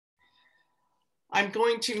I'm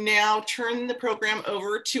going to now turn the program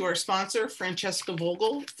over to our sponsor, Francesca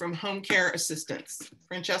Vogel from Home Care Assistance.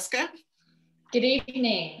 Francesca? Good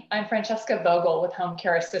evening. I'm Francesca Vogel with Home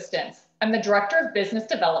Care Assistance. I'm the Director of Business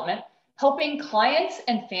Development, helping clients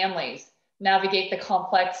and families navigate the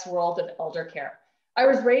complex world of elder care. I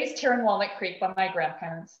was raised here in Walnut Creek by my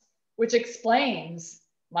grandparents, which explains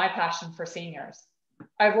my passion for seniors.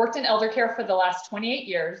 I've worked in elder care for the last 28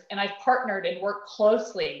 years, and I've partnered and worked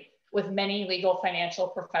closely with many legal financial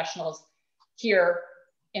professionals here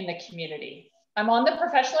in the community. I'm on the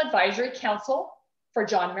Professional Advisory Council for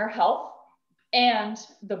John Muir Health and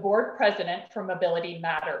the board president for Mobility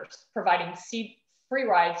Matters, providing free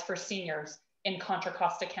rides for seniors in Contra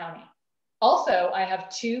Costa County. Also, I have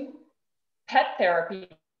 2 pet therapy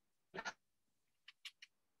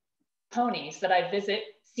ponies that I visit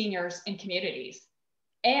seniors in communities.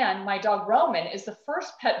 And my dog Roman is the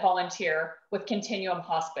first pet volunteer with Continuum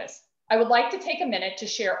Hospice. I would like to take a minute to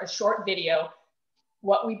share a short video,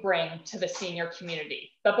 what we bring to the senior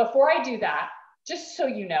community. But before I do that, just so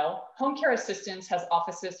you know, Home Care Assistance has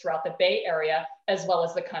offices throughout the Bay Area as well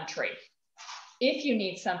as the country. If you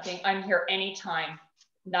need something, I'm here anytime,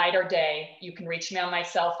 night or day. You can reach me on my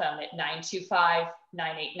cell phone at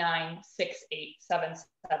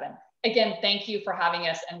 925-989-6877. Again, thank you for having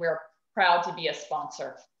us, and we're proud to be a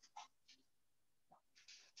sponsor.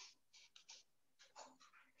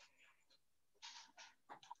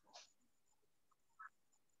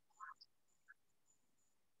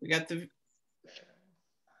 We got the...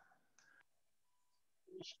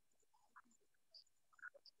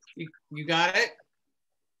 You got it?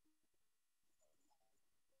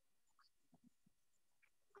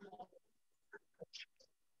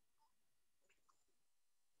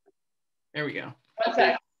 There we go.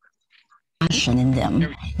 Okay. Passion in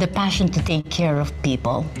them, the passion to take care of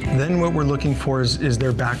people. Then what we're looking for is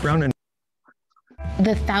their background and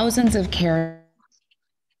the thousands of caregiver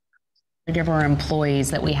employees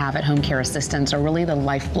that we have at Home Care Assistance are really the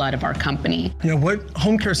lifeblood of our company. You know, what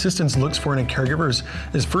Home Care Assistance looks for in a caregiver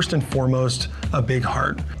is first and foremost a big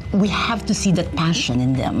heart. We have to see that passion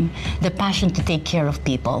in them, the passion to take care of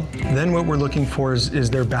people. Then what we're looking for is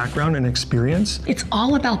their background and experience. It's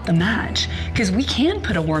all about the match, because we can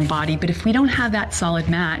put a warm body, but if we don't have that solid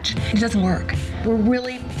match, it doesn't work. We're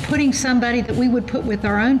really putting somebody that we would put with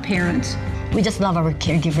our own parents. We just love our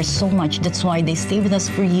caregivers so much. That's why they stay with us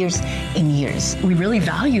for years and years. We really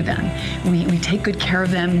value them. We take good care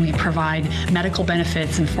of them. We provide medical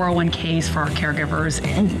benefits and 401ks for our caregivers.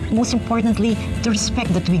 And most importantly, the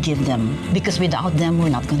respect that we give them, because without them, we're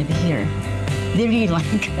not going to be here. They really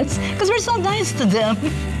like us because we're so nice to them.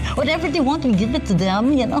 Whatever they want, we give it to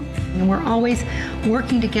them, you know. And we're always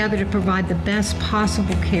working together to provide the best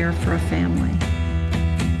possible care for a family.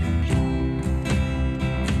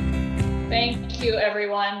 Thank you,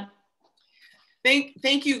 everyone.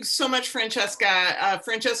 Thank you so much, Francesca.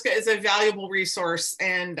 Francesca is a valuable resource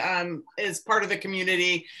and is part of the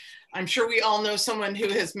community. I'm sure we all know someone who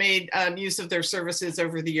has made use of their services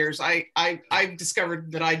over the years. I've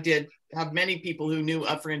discovered that I did have many people who knew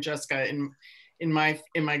of Francesca in my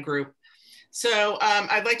group. So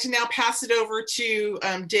I'd like to now pass it over to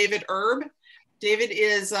David Erb. David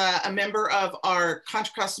is a member of our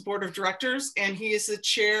Contra Costa Board of Directors, and he is the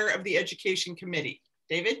chair of the Education Committee.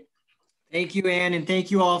 David? Thank you, Ann, and thank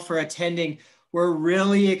you all for attending. We're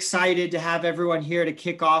really excited to have everyone here to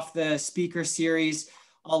kick off the speaker series.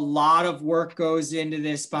 A lot of work goes into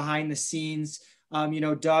this behind the scenes. You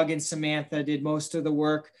know, Doug and Samantha did most of the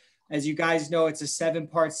work. As you guys know, it's a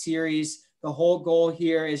 7-part series. The whole goal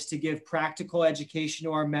here is to give practical education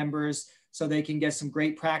to our members so they can get some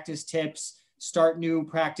great practice tips, start new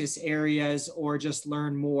practice areas, or just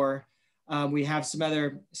learn more. We have some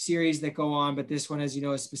other series that go on, but this one, as you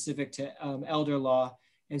know, is specific to elder law.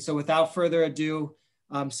 And so without further ado,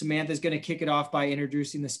 Samantha is going to kick it off by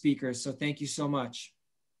introducing the speakers. So thank you so much.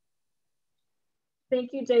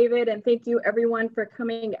 Thank you, David, and thank you everyone for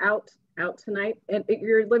coming out tonight at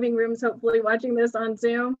your living rooms, hopefully watching this on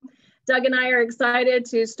Zoom. Doug and I are excited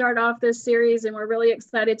to start off this series, and we're really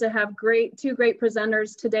excited to have two great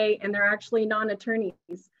presenters today, and they're actually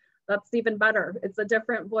non-attorneys. That's even better. It's a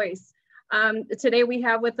different voice. Today we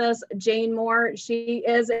have with us Jane Moore. She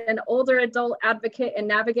is an older adult advocate and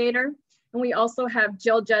navigator. And we also have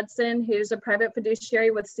Jill Judson, who's a private fiduciary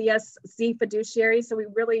with CSC Fiduciaries. So we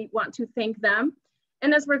really want to thank them.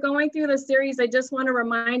 And as we're going through the series, I just want to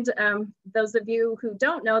remind those of you who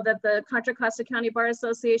don't know that the Contra Costa County Bar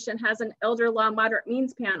Association has an elder law moderate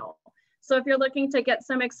means panel. So if you're looking to get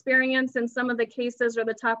some experience in some of the cases or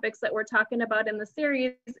the topics that we're talking about in the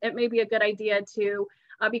series, it may be a good idea to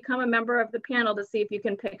become a member of the panel to see if you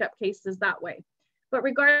can pick up cases that way. But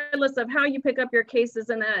regardless of how you pick up your cases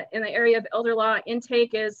in the area of elder law,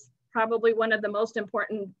 intake is probably one of the most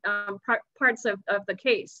important parts of the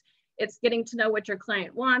case. It's getting to know what your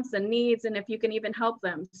client wants and needs, and if you can even help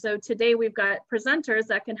them. So today we've got presenters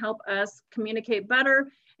that can help us communicate better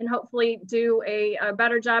and hopefully do a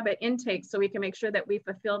better job at intake so we can make sure that we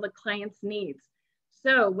fulfill the client's needs.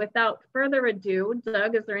 So without further ado,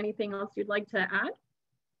 Doug, is there anything else you'd like to add?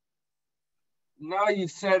 No, you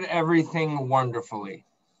said everything wonderfully.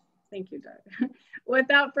 Thank you, Doug.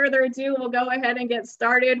 Without further ado, we'll go ahead and get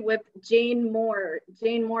started with Jane Moore.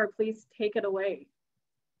 Jane Moore, please take it away.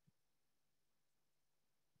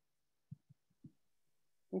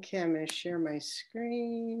 Okay, I'm going to share my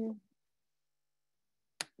screen.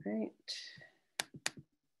 Right.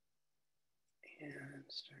 And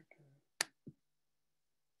start.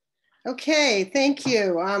 Okay, thank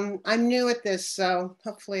you. I'm new at this, so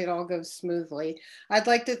hopefully it all goes smoothly. I'd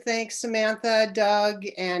like to thank Samantha, Doug,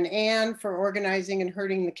 and Anne for organizing and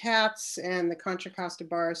herding the cats, and the Contra Costa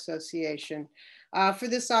Bar Association for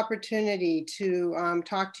this opportunity to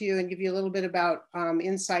talk to you and give you a little bit about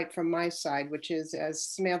insight from my side, which is, as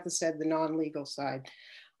Samantha said, the non-legal side.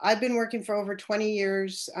 I've been working for over 20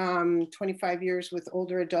 years, 25 years with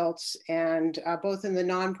older adults, and both in the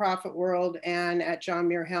nonprofit world and at John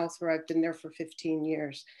Muir Health, where I've been there for 15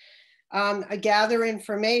 years. I gather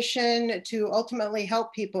information to ultimately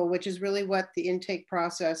help people, which is really what the intake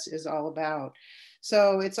process is all about.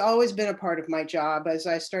 So it's always been a part of my job. As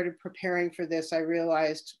I started preparing for this, I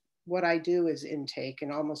realized what I do is intake in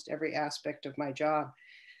almost every aspect of my job.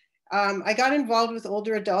 I got involved with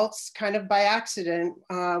older adults kind of by accident.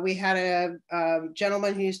 We had a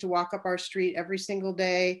gentleman who used to walk up our street every single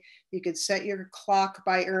day. You could set your clock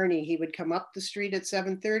by Ernie. He would come up the street at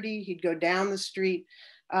 7:30. He'd go down the street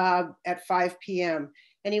at 5 p.m.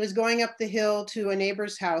 And he was going up the hill to a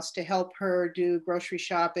neighbor's house to help her do grocery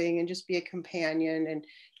shopping and just be a companion. And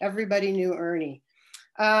everybody knew Ernie.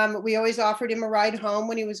 We always offered him a ride home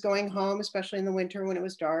when he was going home, especially in the winter when it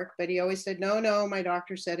was dark. But he always said, no, no, my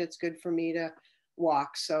doctor said it's good for me to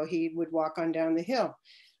walk. So he would walk on down the hill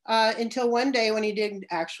until one day when he didn't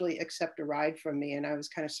actually accept a ride from me. And I was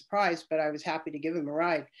kind of surprised, but I was happy to give him a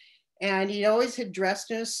ride. And he always had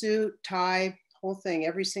dressed in a suit, tie, whole thing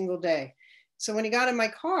every single day. So when he got in my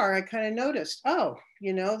car, I kind of noticed, oh,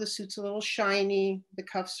 you know, the suit's a little shiny, the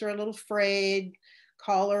cuffs are a little frayed,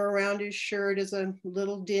 collar around his shirt is a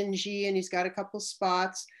little dingy, and he's got a couple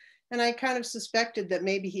spots. And I kind of suspected that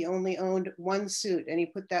maybe he only owned one suit, and he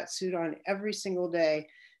put that suit on every single day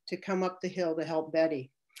to come up the hill to help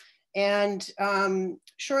Betty. And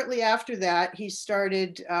shortly after that, he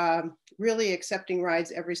started really accepting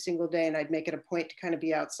rides every single day. And I'd make it a point to kind of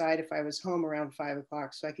be outside if I was home around 5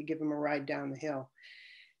 o'clock so I could give him a ride down the hill.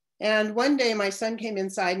 And one day my son came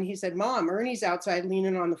inside and he said, Mom, Ernie's outside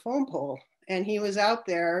leaning on the phone pole. And he was out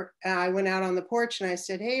there. I went out on the porch and I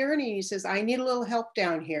said, hey, Ernie, he says, I need a little help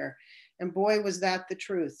down here. And boy, was that the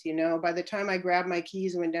truth. You know, by the time I grabbed my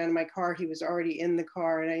keys and went down to my car, he was already in the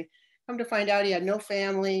car. And I come to find out he had no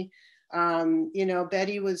family. You know,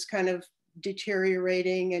 Betty was kind of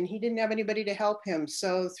deteriorating and he didn't have anybody to help him.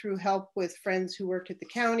 So through help with friends who worked at the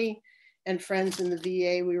county and friends in the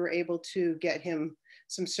VA, we were able to get him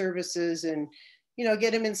some services and, you know,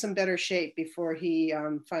 get him in some better shape before he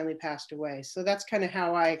finally passed away. So that's kind of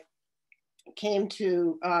how I came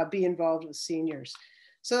to be involved with seniors.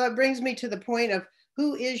 So that brings me to the point of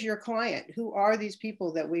who is your client? Who are these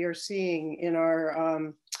people that we are seeing in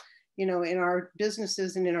our, you know, in our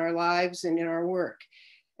businesses and in our lives and in our work?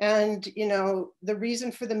 And, you know, the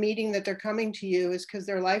reason for the meeting that they're coming to you is because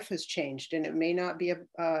their life has changed, and it may not be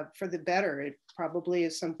for the better. It probably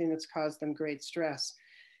is something that's caused them great stress.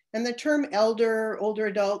 And the term elder, older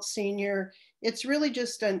adult, senior, it's really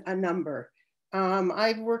just a number.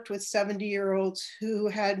 I've worked with 70-year-olds who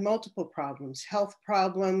had multiple problems, health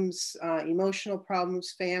problems, emotional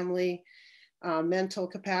problems, family, mental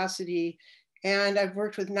capacity. And I've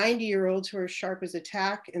worked with 90-year-olds who are sharp as a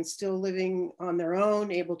tack and still living on their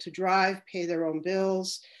own, able to drive, pay their own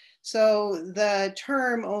bills. So the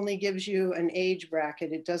term only gives you an age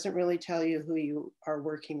bracket. It doesn't really tell you who you are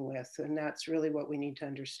working with. And that's really what we need to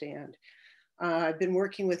understand. I've been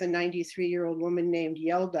working with a 93-year-old woman named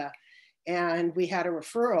Yelda, and we had a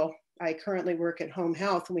referral. I currently work at Home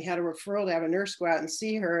Health, and we had a referral to have a nurse go out and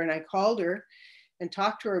see her. And I called her and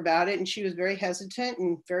talked to her about it. And she was very hesitant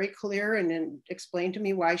and very clear and explained to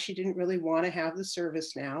me why she didn't really want to have the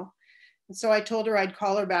service now. And so I told her I'd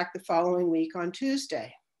call her back the following week on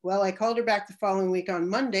Tuesday. Well, I called her back the following week on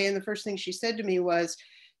Monday. And the first thing she said to me was,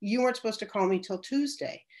 you weren't supposed to call me till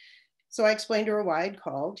Tuesday. So I explained to her why I'd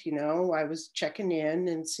called. You know, I was checking in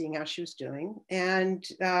and seeing how she was doing. And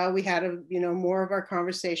we had more of our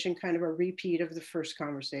conversation, kind of a repeat of the first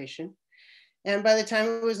conversation. And by the time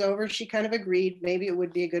it was over, she kind of agreed maybe it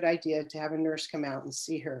would be a good idea to have a nurse come out and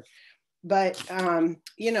see her. But,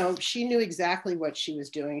 she knew exactly what she was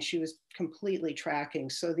doing. She was completely tracking.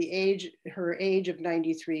 So her age of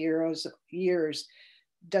 93 years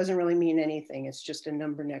doesn't really mean anything. It's just a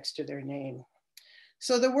number next to their name.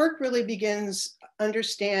 So the work really begins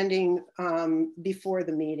understanding before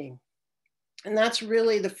the meeting. And that's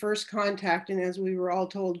really the first contact. And as we were all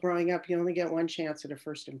told growing up, you only get one chance at a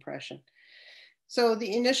first impression. So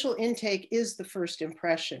the initial intake is the first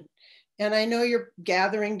impression. And I know you're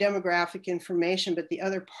gathering demographic information, but the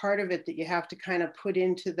other part of it that you have to kind of put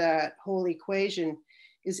into that whole equation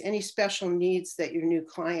is any special needs that your new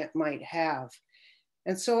client might have.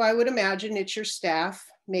 And so I would imagine it's your staff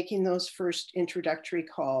making those first introductory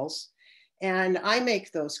calls. And I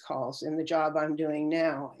make those calls in the job I'm doing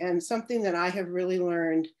now. And something that I have really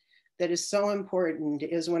learned that is so important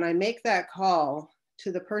is when I make that call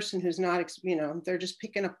to the person who's not, they're just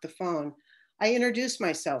picking up the phone, I introduce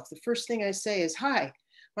myself. The first thing I say is, hi,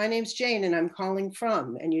 my name's Jane and I'm calling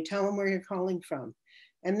from, and you tell them where you're calling from.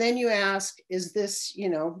 And then you ask, is this,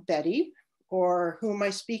 Betty, or who am I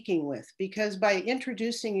speaking with? Because by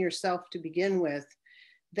introducing yourself to begin with,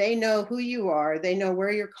 they know who you are, they know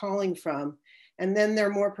where you're calling from, and then they're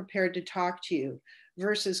more prepared to talk to you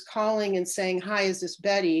versus calling and saying, hi, is this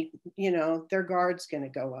Betty? Their guard's gonna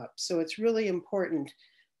go up. So it's really important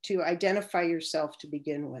to identify yourself to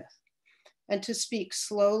begin with and to speak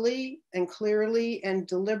slowly and clearly and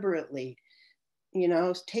deliberately.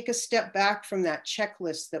 Take a step back from that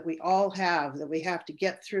checklist that we all have, that we have to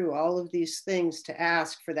get through all of these things to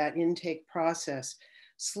ask for that intake process.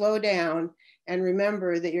 Slow down and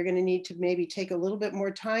remember that you're going to need to maybe take a little bit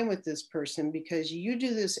more time with this person because you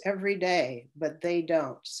do this every day, but they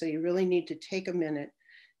don't. So you really need to take a minute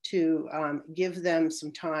to give them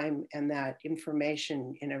some time and that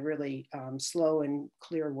information in a really slow and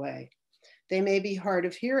clear way. They may be hard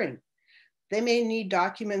of hearing. They may need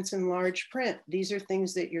documents in large print. These are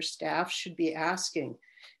things that your staff should be asking.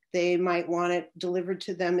 They might want it delivered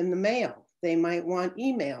to them in the mail. They might want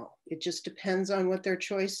email. It just depends on what their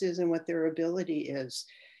choice is and what their ability is.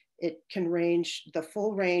 It can range, the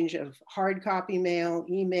full range of hard copy mail,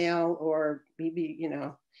 email, or maybe,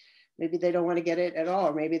 maybe they don't want to get it at all,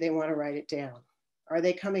 or maybe they want to write it down. Are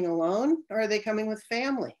they coming alone or are they coming with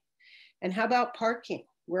family? And how about parking?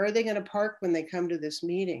 Where are they going to park when they come to this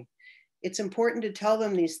meeting? It's important to tell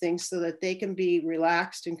them these things so that they can be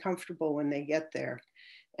relaxed and comfortable when they get there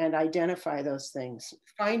and identify those things.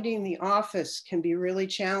 Finding the office can be really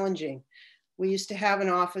challenging. We used to have an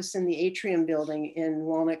office in the atrium building in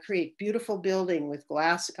Walnut Creek, beautiful building with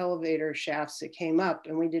glass elevator shafts that came up,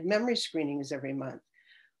 and we did memory screenings every month.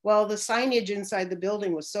 Well, the signage inside the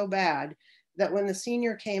building was so bad that when the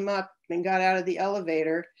senior came up and got out of the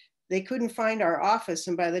elevator, they couldn't find our office.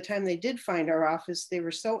 And by the time they did find our office, they were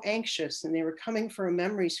so anxious and they were coming for a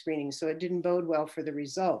memory screening. So it didn't bode well for the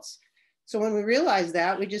results. So when we realized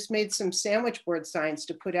that, we just made some sandwich board signs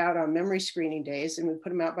to put out on memory screening days, and we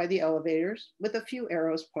put them out by the elevators with a few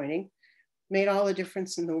arrows pointing. Made all the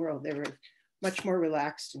difference in the world. They were much more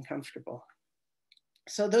relaxed and comfortable.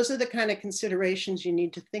 So those are the kind of considerations you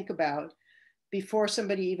need to think about before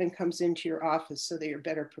somebody even comes into your office so that you're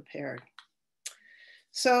better prepared.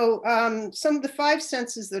 So some of the 5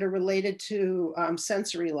 senses that are related to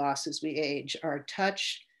sensory loss as we age are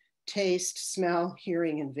touch, taste, smell,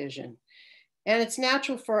 hearing, and vision. And it's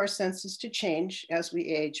natural for our senses to change as we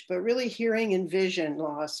age, but really hearing and vision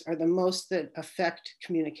loss are the most that affect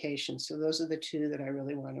communication. So those are the 2 that I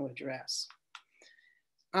really want to address.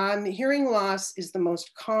 Hearing loss is the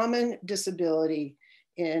most common disability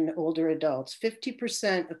in older adults.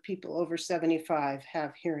 50% of people over 75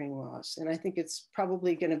 have hearing loss. And I think it's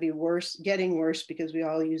probably going to be worse, getting worse, because we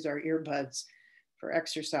all use our earbuds for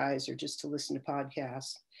exercise or just to listen to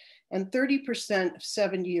podcasts. And 30% of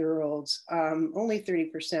 70-year-olds, only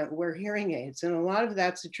 30% wear hearing aids. And a lot of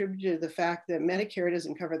that's attributed to the fact that Medicare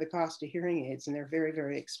doesn't cover the cost of hearing aids, and they're very,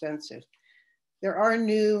 very expensive. There are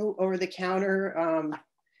new over-the-counter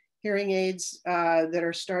hearing aids that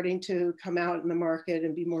are starting to come out in the market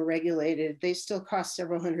and be more regulated. They still cost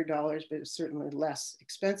several $100s, but it's certainly less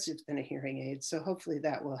expensive than a hearing aid. So hopefully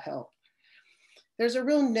that will help. There's a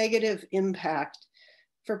real negative impact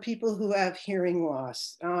for people who have hearing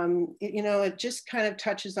loss. It just kind of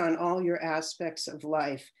touches on all your aspects of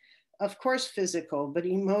life. Of course, physical, but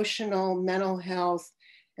emotional, mental health.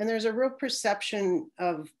 And there's a real perception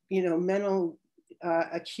of, mental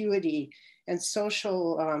acuity and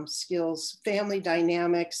social skills, family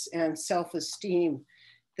dynamics, and self-esteem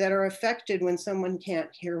that are affected when someone can't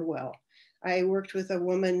hear well. I worked with a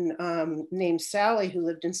woman named Sally who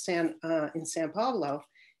lived in San Pablo,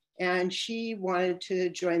 and she wanted to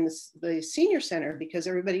join the senior center because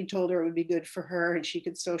everybody told her it would be good for her and she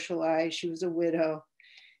could socialize. She was a widow.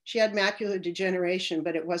 She had macular degeneration,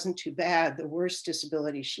 but it wasn't too bad. The worst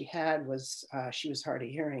disability she had was she was hard of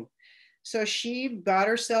hearing. So she got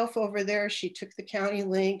herself over there. She took the county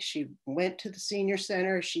link. She went to the senior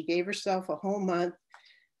center. She gave herself a whole month,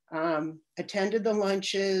 attended the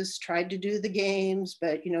lunches, tried to do the games,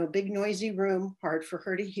 but big noisy room, hard for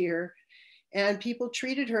her to hear. And people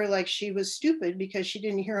treated her like she was stupid because she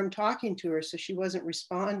didn't hear them talking to her, so she wasn't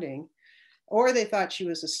responding, or they thought she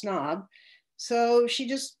was a snob. So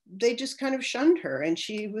they just kind of shunned her, and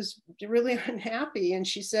she was really unhappy. And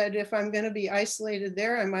she said, if I'm going to be isolated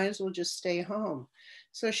there, I might as well just stay home.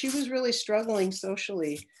 So she was really struggling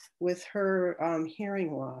socially with her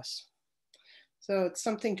hearing loss. So it's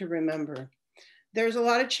something to remember. There's a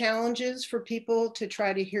lot of challenges for people to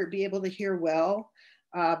try to be able to hear well.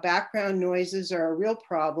 Background noises are a real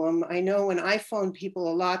problem. I know when I phone people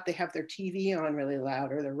a lot, they have their TV on really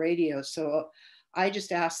loud or the radio. So I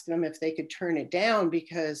just asked them if they could turn it down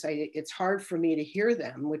because it's hard for me to hear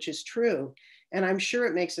them, which is true. And I'm sure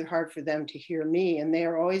it makes it hard for them to hear me. And they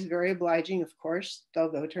are always very obliging. Of course,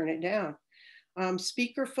 they'll go turn it down.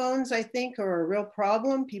 Speaker phones, I think, are a real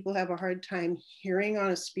problem. People have a hard time hearing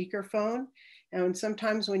on a speaker phone. And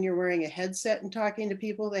sometimes when you're wearing a headset and talking to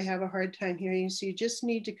people, they have a hard time hearing you. So you just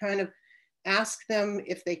need to kind of ask them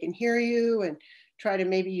if they can hear you and try to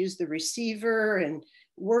maybe use the receiver and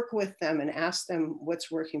work with them and ask them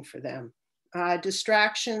what's working for them.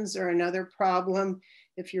 Distractions are another problem.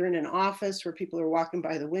 If you're in an office where people are walking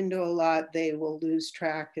by the window a lot, they will lose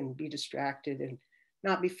track and be distracted and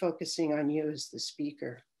not be focusing on you as the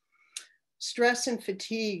speaker. Stress and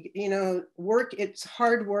fatigue, it's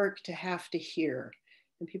hard work to have to hear.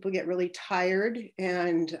 And people get really tired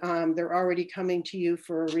and they're already coming to you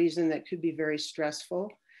for a reason that could be very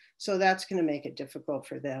stressful. So that's going to make it difficult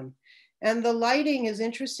for them. And the lighting is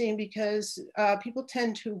interesting because people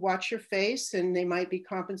tend to watch your face and they might be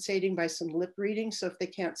compensating by some lip reading. So if they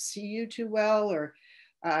can't see you too well or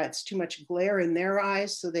it's too much glare in their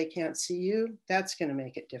eyes so they can't see you, that's going to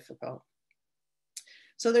make it difficult.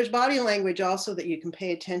 So there's body language also that you can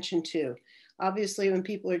pay attention to. Obviously, when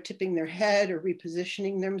people are tipping their head or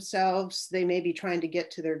repositioning themselves, they may be trying to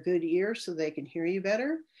get to their good ear so they can hear you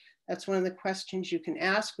better. That's one of the questions you can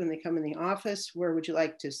ask when they come in the office. Where would you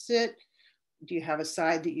like to sit? Do you have a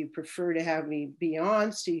side that you prefer to have me be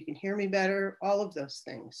on so you can hear me better? All of those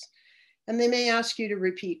things. And they may ask you to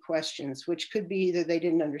repeat questions, which could be either they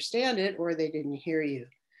didn't understand it or they didn't hear you.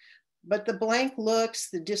 But the blank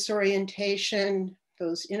looks, the disorientation,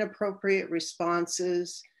 those inappropriate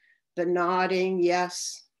responses, the nodding,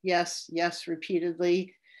 yes, yes, yes,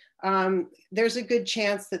 repeatedly, there's a good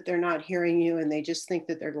chance that they're not hearing you and they just think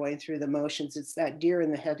that they're going through the motions. It's that deer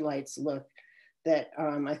in the headlights look that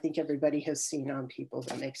I think everybody has seen on people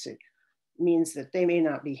that means that they may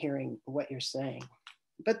not be hearing what you're saying.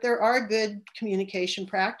 But there are good communication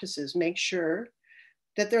practices. Make sure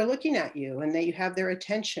that they're looking at you and that you have their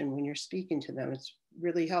attention when you're speaking to them. It's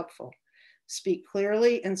really helpful. Speak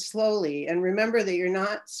clearly and slowly. And remember that you're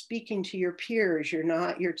not speaking to your peers.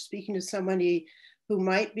 You're speaking to somebody who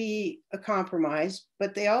might be a compromise,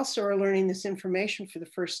 but they also are learning this information for the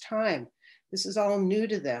first time. This is all new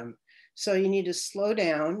to them. So you need to slow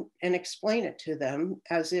down and explain it to them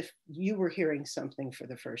as if you were hearing something for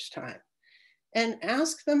the first time. And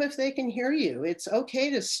ask them if they can hear you. It's okay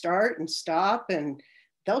to start and stop and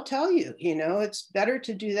they'll tell you, it's better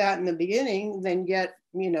to do that in the beginning than get,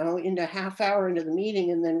 into a half hour into the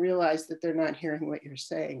meeting and then realize that they're not hearing what you're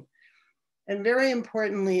saying. And very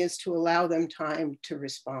importantly is to allow them time to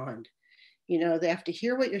respond. They have to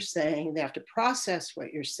hear what you're saying, they have to process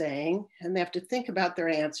what you're saying, and they have to think about their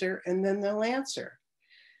answer, and then they'll answer.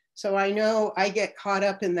 So I know I get caught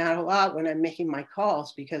up in that a lot when I'm making my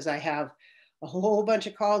calls because I have a whole bunch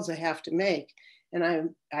of calls I have to make.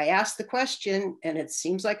 And I ask the question and it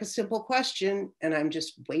seems like a simple question and I'm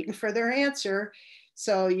just waiting for their answer.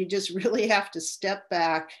 So you just really have to step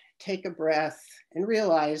back, take a breath and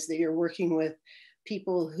realize that you're working with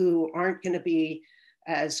people who aren't going to be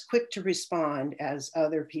as quick to respond as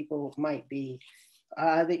other people might be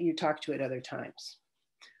that you talk to at other times.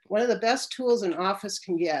 One of the best tools an office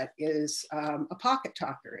can get is a pocket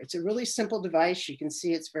talker. It's a really simple device. You can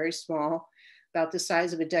see it's very small, about the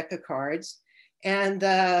size of a deck of cards. And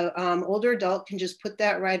the older adult can just put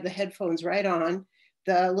the headphones right on,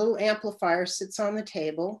 The little amplifier sits on the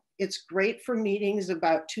table. It's great for meetings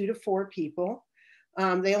about 2 to 4 people.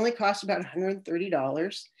 They only cost about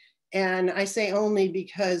 $130. And I say only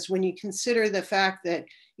because when you consider the fact that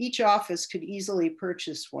each office could easily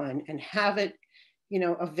purchase one and have it, you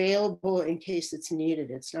know, available in case it's needed.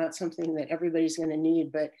 It's not something that everybody's going to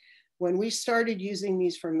need, but when we started using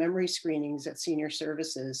these for memory screenings at senior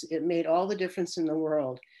services, it made all the difference in the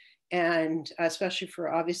world. And especially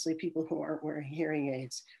for obviously people who aren't wearing hearing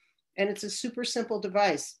aids. And it's a super simple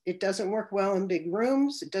device. It doesn't work well in big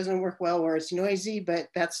rooms. It doesn't work well where it's noisy, but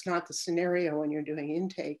that's not the scenario when you're doing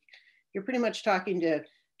intake. You're pretty much talking to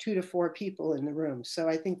 2 to 4 people in the room. So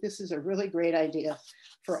I think this is a really great idea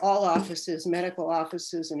for all offices, medical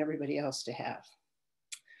offices, and everybody else to have.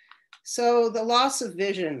 So the loss of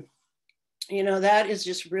vision, you know, that is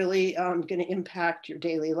just really going to impact your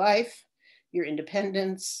daily life, your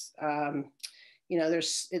independence. You know,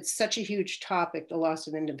 it's such a huge topic, the loss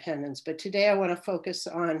of independence. But today I want to focus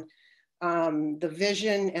on the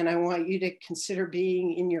vision, and I want you to consider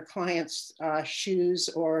being in your client's shoes,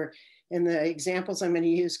 or in the examples I'm going to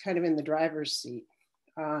use, kind of in the driver's seat.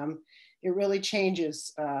 It really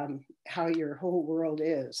changes how your whole world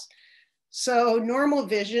is. So normal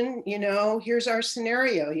vision, you know, here's our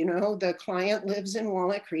scenario. You know, the client lives in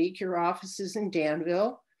Walnut Creek, your office is in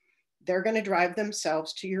Danville. They're going to drive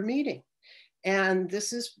themselves to your meeting. And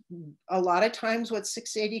this is a lot of times what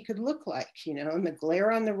 680 could look like, you know, and the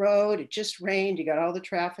glare on the road, it just rained, you got all the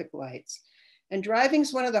traffic lights. And driving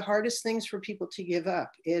is one of the hardest things for people to give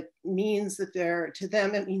up. It means that to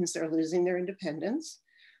them, it means they're losing their independence.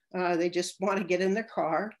 They just want to get in their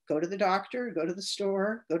car, go to the doctor, go to the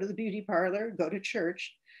store, go to the beauty parlor, go to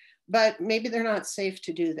church, but maybe they're not safe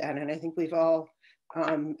to do that. And I think we've all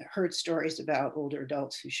heard stories about older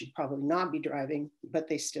adults who should probably not be driving, but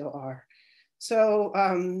they still are. So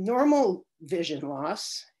normal vision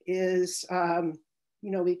loss is,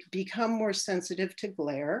 you know, we become more sensitive to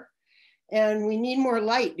glare, and we need more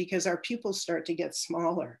light because our pupils start to get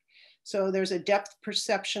smaller. So there's a depth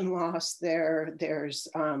perception loss there. There's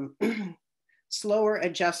slower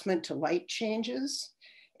adjustment to light changes.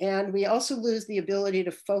 And we also lose the ability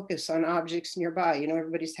to focus on objects nearby. You know,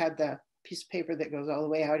 everybody's had the piece of paper that goes all the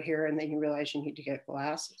way out here, and then you realize you need to get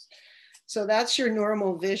glasses. So that's your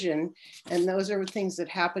normal vision. And those are things that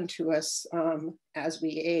happen to us as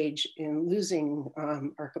we age in losing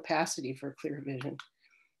our capacity for clear vision.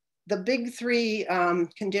 The big 3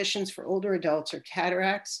 conditions for older adults are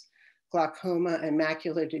cataracts, glaucoma, and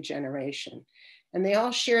macular degeneration. And they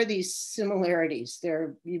all share these similarities.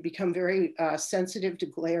 You become very sensitive to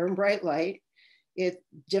glare and bright light. It's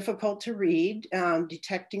difficult to read,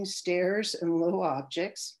 detecting stairs and low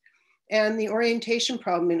objects, and the orientation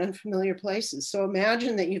problem in unfamiliar places. So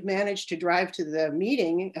imagine that you've managed to drive to the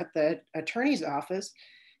meeting at the attorney's office,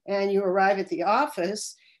 and you arrive at the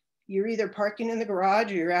office, you're either parking in the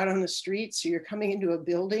garage or you're out on the street. So you're coming into a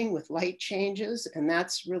building with light changes, and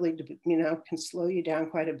that's really, you know, can slow you down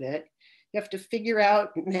quite a bit. You have to figure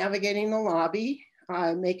out navigating the lobby,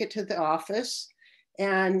 make it to the office.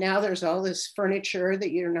 And now there's all this furniture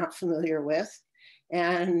that you're not familiar with.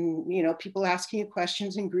 And, you know, people asking you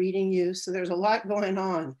questions and greeting you. So there's a lot going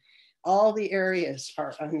on. All the areas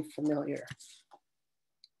are unfamiliar.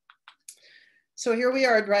 So here we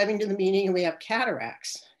are driving to the meeting, and we have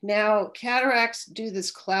cataracts. Now, cataracts do this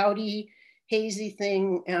cloudy, hazy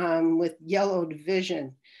thing with yellowed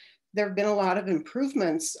vision. There have been a lot of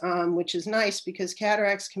improvements, which is nice because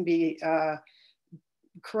cataracts can be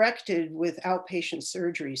corrected with outpatient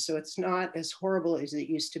surgery. So it's not as horrible as it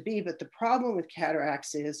used to be. But the problem with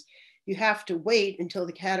cataracts is you have to wait until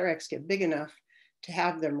the cataracts get big enough to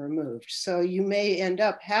have them removed. So you may end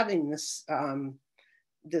up having this,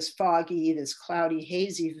 this foggy, this cloudy,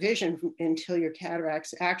 hazy vision until your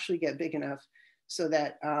cataracts actually get big enough so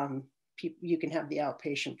that you can have the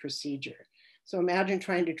outpatient procedure. So imagine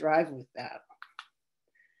trying to drive with that.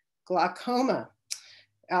 Glaucoma.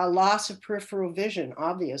 Loss of peripheral vision,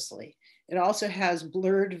 obviously. It also has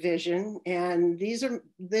blurred vision, and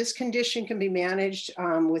this condition can be managed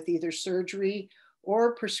with either surgery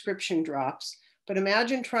or prescription drops. But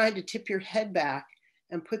imagine trying to tip your head back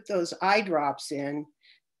and put those eye drops in,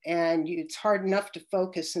 and it's hard enough to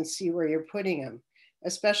focus and see where you're putting them,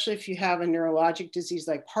 especially if you have a neurologic disease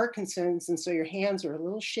like Parkinson's, and so your hands are a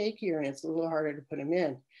little shakier and it's a little harder to put them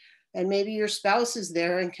in. And maybe your spouse is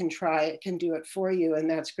there and can do it for you, and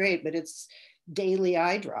that's great, but it's daily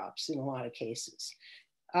eye drops in a lot of cases.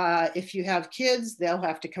 If you have kids, they'll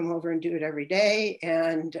have to come over and do it every day,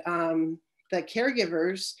 and the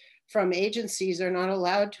caregivers from agencies are not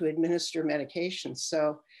allowed to administer medications.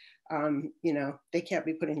 So you know, they can't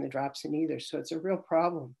be putting the drops in either. So it's a real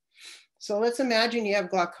problem. So let's imagine you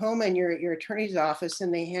have glaucoma and you're at your attorney's office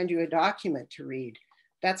and they hand you a document to read.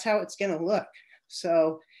 That's how it's going to look.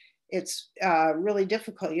 So it's really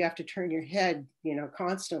difficult. You have to turn your head, you know,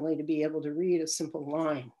 constantly to be able to read a simple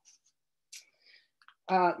line.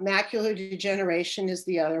 Macular degeneration is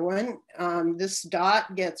the other one. This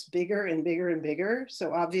dot gets bigger and bigger and bigger.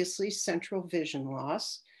 So obviously central vision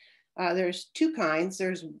loss. There's two kinds.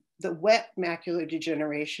 There's the wet macular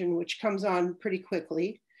degeneration, which comes on pretty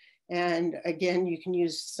quickly. And again, you can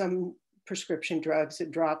use some prescription drugs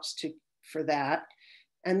and drops for that.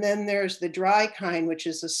 And then there's the dry kind, which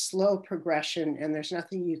is a slow progression, and there's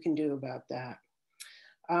nothing you can do about that.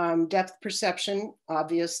 Depth perception,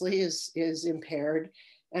 obviously, is impaired,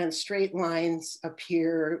 and straight lines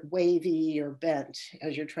appear wavy or bent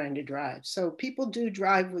as you're trying to drive. So people do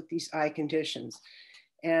drive with these eye conditions.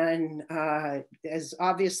 And as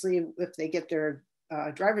obviously, if they get their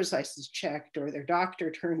driver's license checked or their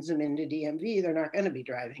doctor turns them into DMV, they're not going to be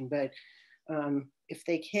driving. But if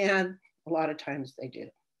they can, a lot of times they do.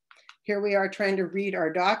 Here we are trying to read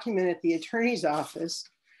our document at the attorney's office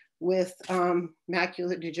with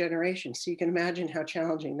macular degeneration. So you can imagine how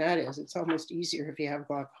challenging that is. It's almost easier if you have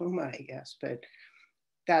glaucoma, I guess, but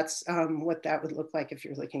that's what that would look like if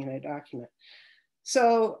you're looking at a document.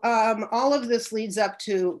 So all of this leads up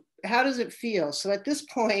to, how does it feel? So at this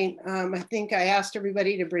point, I think I asked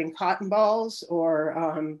everybody to bring cotton balls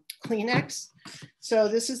or Kleenex. So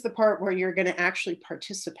this is the part where you're gonna actually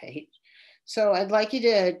participate. So I'd like you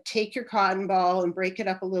to take your cotton ball and break it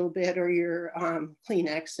up a little bit, or your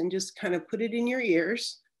Kleenex, and just kind of put it in your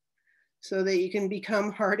ears so that you can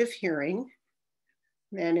become hard of hearing.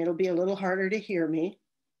 And it'll be a little harder to hear me,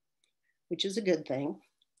 which is a good thing.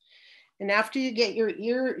 And after you get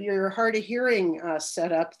your hard of hearing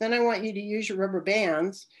set up, then I want you to use your rubber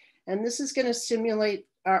bands. And this is going to simulate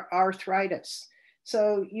arthritis.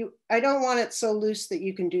 So I don't want it so loose that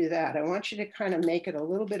you can do that. I want you to kind of make it a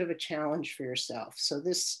little bit of a challenge for yourself. So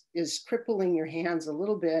this is crippling your hands a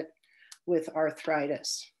little bit with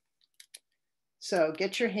arthritis. So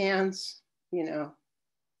get your hands, you know,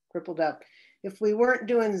 crippled up. If we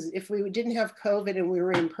didn't have COVID and we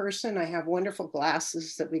were in person, I have wonderful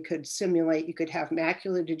glasses that we could simulate. You could have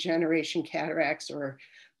macular degeneration, cataracts, or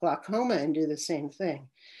glaucoma and do the same thing.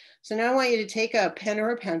 So now I want you to take a pen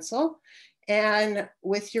or a pencil, and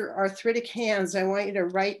with your arthritic hands, I want you to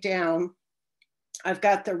write down, I've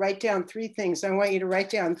got to write down 3 things. I want you to write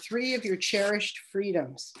down 3 of your cherished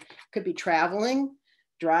freedoms. Could be traveling,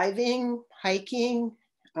 driving, hiking,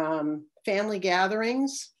 family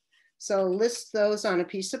gatherings. So list those on a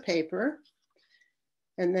piece of paper.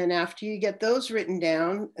 And then after you get those written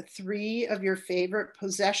down, 3 of your favorite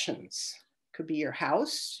possessions. Could be your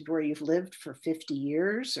house where you've lived for 50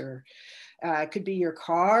 years, or it could be your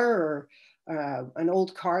car, or an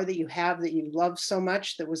old car that you have that you love so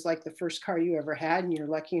much that was like the first car you ever had and you're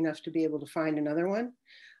lucky enough to be able to find another one.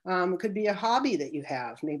 It could be a hobby that you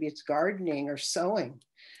have. Maybe it's gardening or sewing.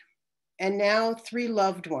 And now 3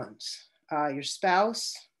 loved ones, your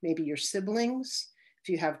spouse, maybe your siblings, if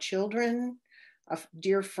you have children,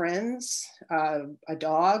 dear friends, a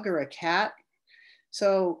dog or a cat.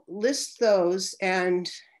 So list those, and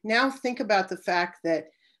now think about the fact that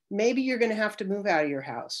maybe you're going to have to move out of your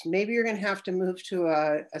house. Maybe you're going to have to move to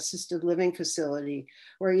an assisted living facility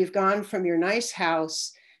where you've gone from your nice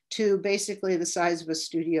house to basically the size of a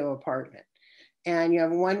studio apartment. And you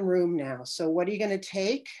have 1 room now. So what are you going to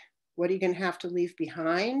take? What are you going to have to leave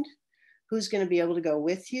behind? Who's going to be able to go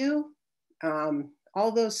with you?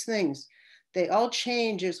 All those things. They all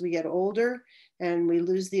change as we get older and we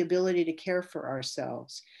lose the ability to care for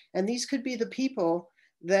ourselves. And these could be the people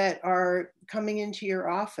that are coming into your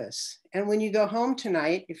office. And when you go home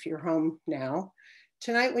tonight, if you're home now,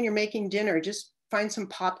 tonight when you're making dinner, just find some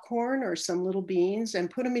popcorn or some little beans and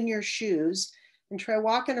put them in your shoes and try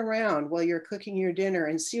walking around while you're cooking your dinner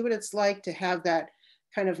and see what it's like to have that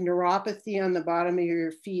kind of neuropathy on the bottom of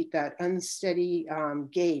your feet, that unsteady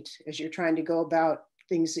gait as you're trying to go about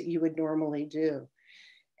things that you would normally do.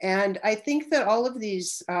 And I think that all of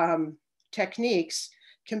these techniques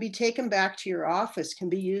can be taken back to your office, can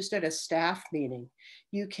be used at a staff meeting.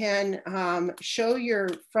 You can show your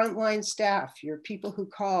frontline staff, your people who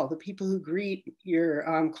call, the people who greet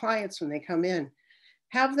your clients when they come in,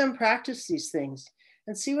 have them practice these things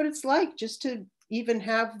and see what it's like just to even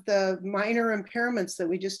have the minor impairments that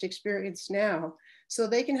we just experienced now, so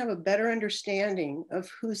they can have a better understanding of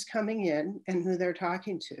who's coming in and who they're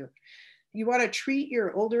talking to. You want to treat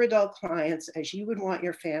your older adult clients as you would want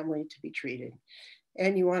your family to be treated.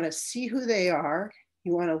 And you want to see who they are.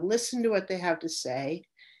 You want to listen to what they have to say.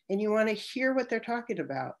 and you want to hear what they're talking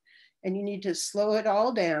about. And you need to slow it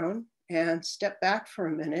all down and step back for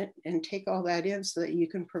a minute and take all that in so that you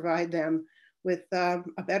can provide them with a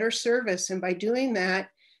better service. And by doing that,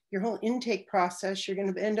 your whole intake process, you're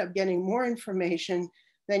going to end up getting more information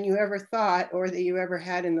than you ever thought or that you ever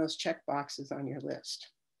had in those check boxes on your list.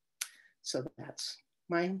 So that's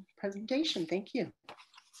my presentation. Thank you.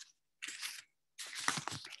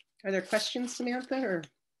 Are there questions, Samantha? Or?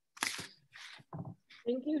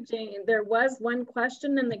 Thank you, Jane. There was one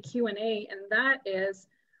question in the Q&A, and that is,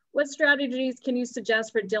 what strategies can you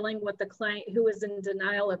suggest for dealing with the client who is in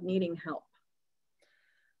denial of needing help?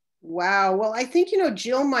 Wow. Well, I think,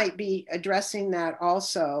 Jill might be addressing that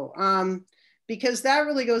also, because that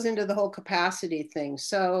really goes into the whole capacity thing.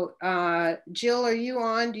 So Jill, are you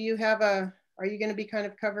on? Do you have are you going to be kind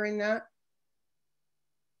of covering that?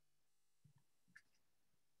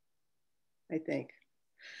 I think.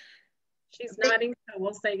 She's nodding, so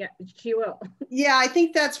we'll say yeah, she will. Yeah, I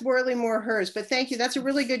think that's really more hers, but thank you. That's a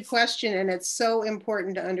really good question. And it's so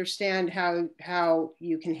important to understand how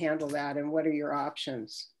you can handle that and what are your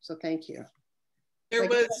options. So thank you. There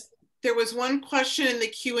was one question in the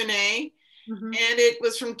Q&A, mm-hmm. and it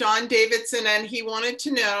was from Don Davidson, and he wanted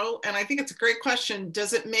to know, and I think it's a great question,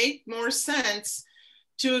 does it make more sense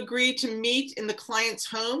to agree to meet in the client's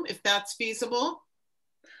home if that's feasible?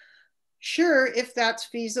 Sure, if that's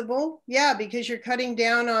feasible. Yeah, because you're cutting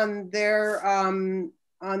down on their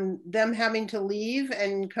on them having to leave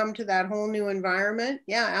and come to that whole new environment.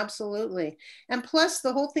 Yeah, absolutely. And plus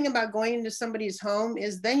the whole thing about going into somebody's home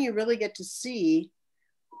is then you really get to see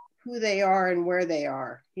who they are and where they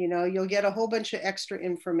are. You'll get a whole bunch of extra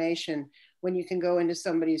information when you can go into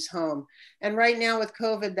somebody's home. And right now with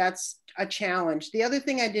COVID, that's a challenge. The other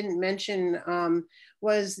thing I didn't mention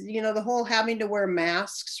was, the whole having to wear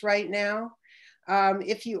masks right now.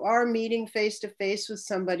 If you are meeting face-to-face with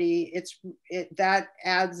somebody, that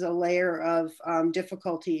adds a layer of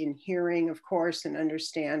difficulty in hearing, of course, and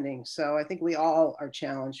understanding. So I think we all are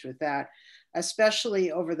challenged with that,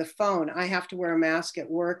 especially over the phone. I have to wear a mask at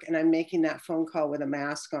work and I'm making that phone call with a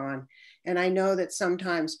mask on. And I know that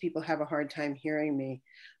sometimes people have a hard time hearing me.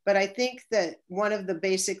 But I think that one of the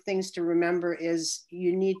basic things to remember is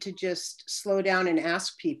you need to just slow down and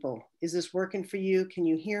ask people, is this working for you? Can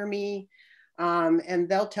you hear me? And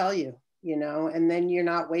they'll tell you, and then you're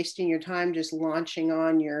not wasting your time just launching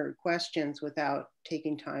on your questions without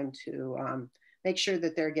taking time to make sure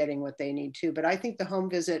that they're getting what they need to. But I think the home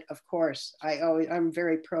visit, of course, I'm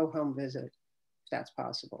very pro home visit, if that's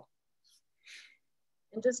possible.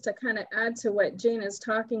 And just to kind of add to what Jane is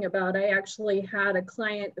talking about, I actually had a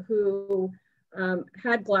client who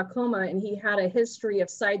had glaucoma and he had a history of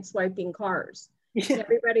sideswiping cars. Yeah.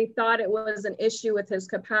 Everybody thought it was an issue with his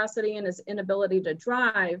capacity and his inability to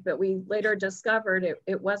drive, but we later discovered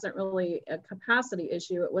it wasn't really a capacity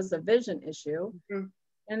issue, it was a vision issue. Mm-hmm.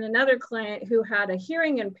 And another client who had a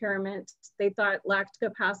hearing impairment, they thought lacked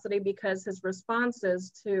capacity because his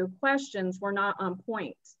responses to questions were not on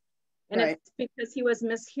point. And right. It's because he was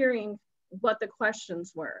mishearing what the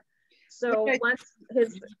questions were. So okay. Once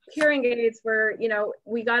his hearing aids were,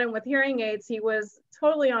 we got him with hearing aids, he was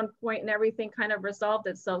totally on point and everything kind of resolved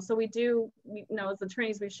itself. So we do, as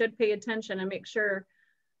attorneys, we should pay attention and make sure,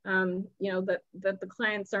 that the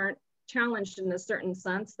clients aren't challenged in a certain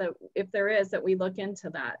sense, that if there is, that we look into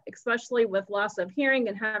that, especially with loss of hearing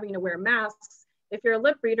and having to wear masks. If you're a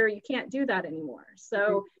lip reader, you can't do that anymore.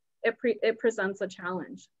 So it presents a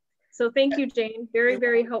challenge. So thank you, Jane. Very,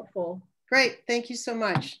 very helpful. Great. Thank you so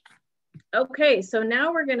much. Okay, so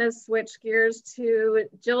now we're going to switch gears to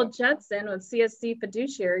Jill Judson with CSC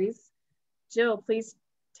Fiduciaries. Jill, please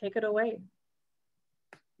take it away.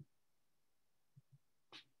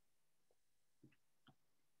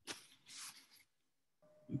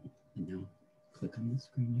 And now click on the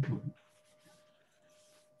screen you want.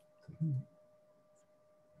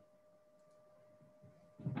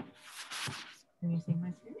 Are you seeing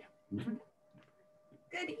my screen? Mm-hmm.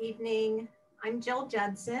 Good evening. I'm Jill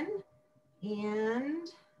Judson, and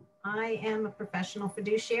I am a professional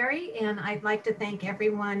fiduciary, and I'd like to thank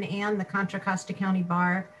everyone and the Contra Costa County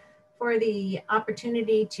Bar for the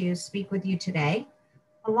opportunity to speak with you today.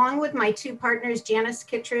 Along with my two partners, Janice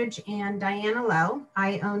Kittredge and Diana Lowe,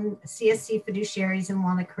 I own CSC Fiduciaries in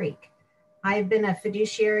Walnut Creek. I've been a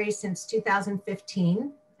fiduciary since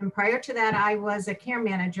 2015, and prior to that, I was a care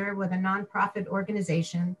manager with a nonprofit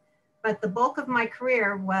organization, but the bulk of my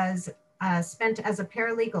career was spent as a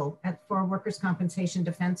paralegal for a workers' compensation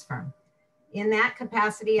defense firm. In that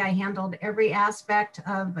capacity, I handled every aspect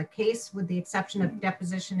of a case with the exception of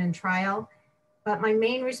deposition and trial. but my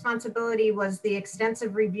main responsibility was the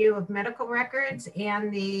extensive review of medical records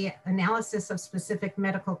and the analysis of specific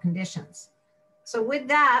medical conditions. So with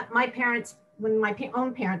that, my parents, when my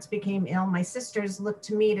own parents became ill, my sisters looked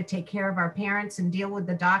to me to take care of our parents and deal with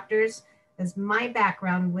the doctors, as my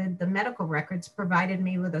background with the medical records provided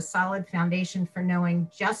me with a solid foundation for knowing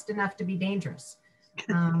just enough to be dangerous.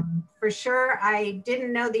 For sure, I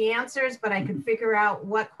didn't know the answers, but I could figure out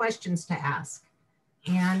what questions to ask.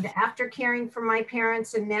 And after caring for my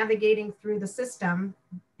parents and navigating through the system,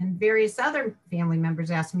 and various other family members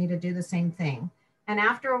asked me to do the same thing. And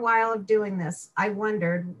after a while of doing this, I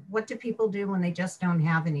wondered, what do people do when they just don't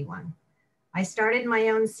have anyone? I started my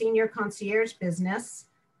own senior concierge business,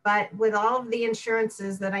 but with all of the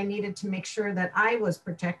insurances that I needed to make sure that I was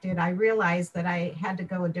protected, I realized that I had to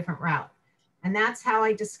go a different route. And that's how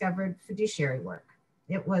I discovered fiduciary work.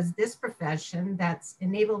 It was this profession that's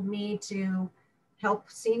enabled me to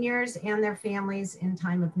help seniors and their families in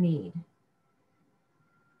time of need.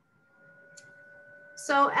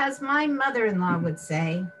 So as my mother-in-law would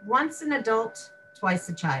say, once an adult, twice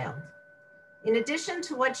a child. In addition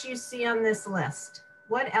to what you see on this list,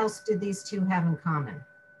 what else do these two have in common?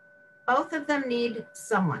 Both of them need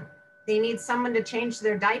someone. They need someone to change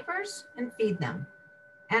their diapers and feed them.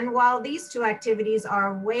 And while these two activities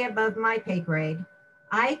are way above my pay grade,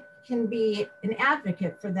 I can be an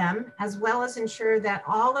advocate for them as well as ensure that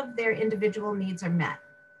all of their individual needs are met.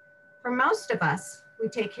 For most of us, we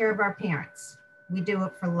take care of our parents. We do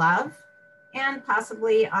it for love and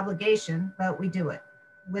possibly obligation, but we do it.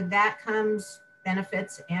 With that comes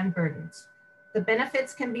benefits and burdens. The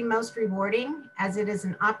benefits can be most rewarding as it is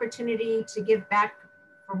an opportunity to give back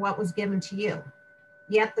for what was given to you.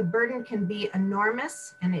 Yet the burden can be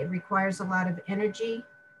enormous and it requires a lot of energy,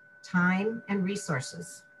 time, and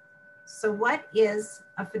resources. So what is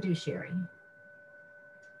a fiduciary?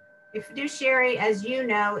 A fiduciary, as you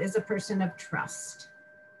know, is a person of trust.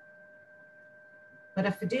 But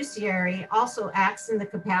a fiduciary also acts in the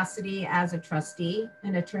capacity as a trustee,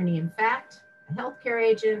 an attorney in fact, a healthcare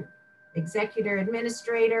agent, executor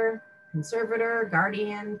administrator, conservator,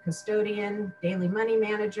 guardian, custodian, daily money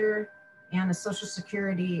manager, and a Social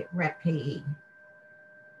Security rep payee.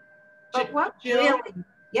 But what Jill, really,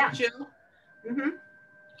 yeah. Jill,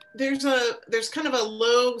 there's kind of a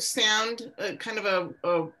low sound, kind of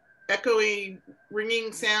a echoey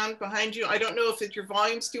ringing sound behind you. I don't know if your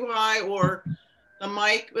volume's too high or the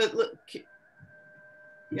mic, but look,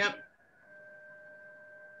 yep.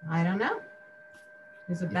 I don't know.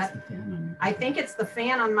 Is it that? I think it's the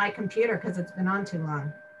fan on my computer because it's been on too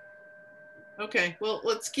long. Okay, well,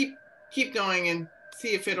 let's keep going and see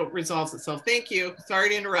if it resolves itself. Thank you. Sorry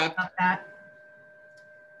to interrupt. About that.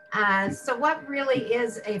 So what really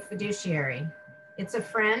is a fiduciary? It's a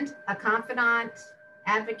friend, a confidant,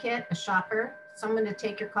 advocate, a shopper, someone to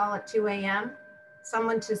take your call at 2 a.m.,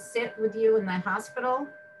 someone to sit with you in the hospital,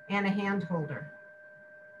 and a hand holder.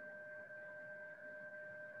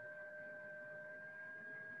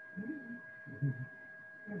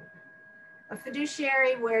 A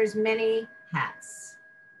fiduciary wears many hats.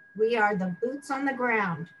 We are the boots on the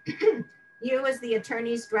ground. You as the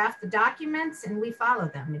attorneys draft the documents and we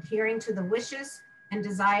follow them, adhering to the wishes and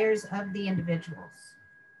desires of the individuals.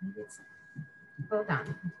 Hold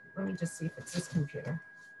on, let me just see if it's this computer.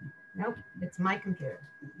 Nope, it's my computer.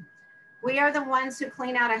 We are the ones who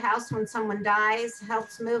clean out a house when someone dies,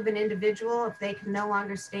 helps move an individual if they can no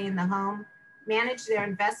longer stay in the home, manage their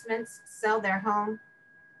investments, sell their home,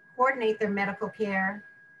 coordinate their medical care,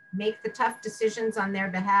 make the tough decisions on their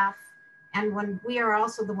behalf, and when we are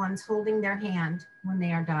also the ones holding their hand when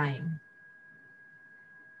they are dying.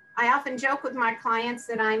 I often joke with my clients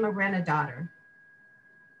that I'm a rent-a-daughter.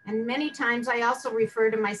 And many times I also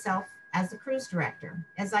refer to myself as the cruise director,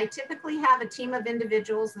 as I typically have a team of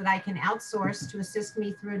individuals that I can outsource to assist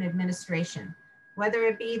me through an administration, whether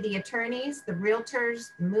it be the attorneys, the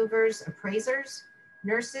realtors, the movers, appraisers,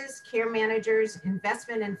 nurses, care managers,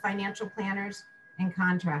 investment and financial planners, and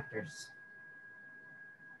contractors.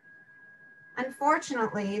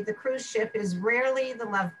 Unfortunately, the cruise ship is rarely the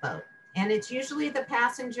love boat, and it's usually the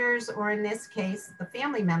passengers, or in this case, the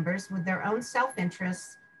family members with their own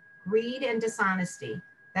self-interest, greed, and dishonesty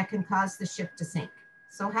that can cause the ship to sink.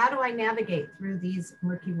 So how do I navigate through these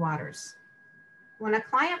murky waters? When a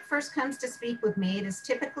client first comes to speak with me, it is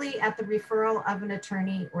typically at the referral of an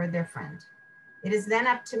attorney or their friend. It is then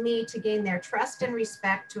up to me to gain their trust and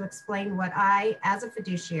respect to explain what I, as a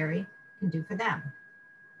fiduciary, can do for them.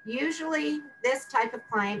 Usually, this type of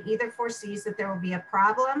client either foresees that there will be a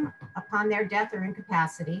problem upon their death or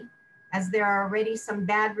incapacity, as there are already some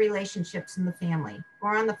bad relationships in the family,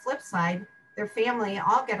 or on the flip side, their family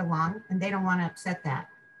all get along and they don't want to upset that.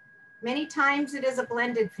 Many times it is a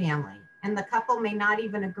blended family and the couple may not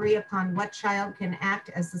even agree upon what child can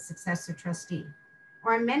act as the successor trustee.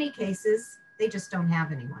 Or in many cases, they just don't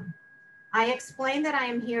have anyone. I explain that I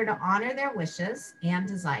am here to honor their wishes and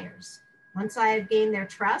desires. Once I have gained their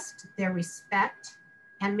trust, their respect,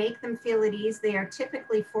 and make them feel at ease, they are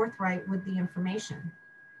typically forthright with the information.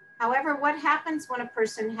 However, what happens when a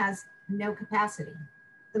person has no capacity?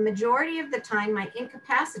 The majority of the time, my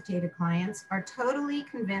incapacitated clients are totally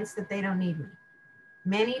convinced that they don't need me.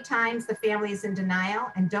 Many times the family is in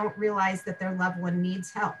denial and don't realize that their loved one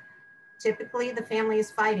needs help. Typically, the family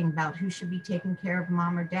is fighting about who should be taking care of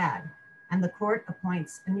mom or dad, and the court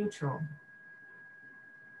appoints a neutral.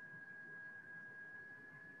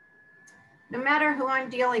 No matter who I'm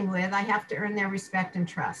dealing with, I have to earn their respect and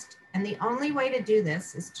trust. And the only way to do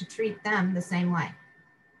this is to treat them the same way.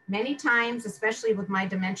 Many times, especially with my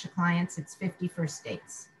dementia clients, it's 50 first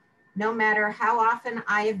dates. No matter how often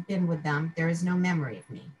I have been with them, there is no memory of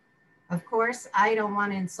me. Of course, I don't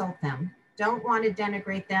want to insult them, don't want to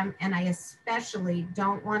denigrate them, and I especially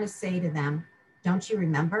don't want to say to them, don't you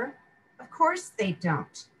remember? Of course they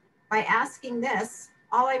don't. By asking this,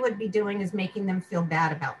 all I would be doing is making them feel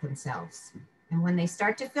bad about themselves. And when they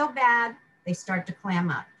start to feel bad, they start to clam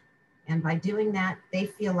up. And by doing that, they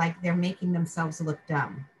feel like they're making themselves look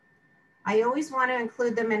dumb. I always want to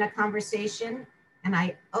include them in a conversation, and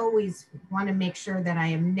I always want to make sure that I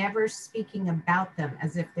am never speaking about them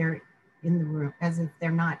as if they're in the room, as if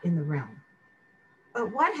they're not in the room.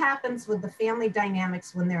 But what happens with the family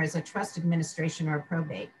dynamics when there is a trust administration or a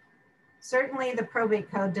probate? Certainly the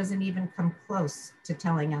probate code doesn't even come close to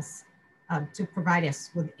telling us, to provide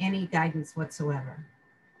us with any guidance whatsoever.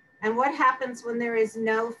 And what happens when there is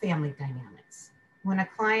no family dynamics? When a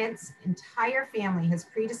client's entire family has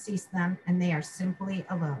predeceased them and they are simply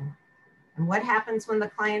alone? And what happens when the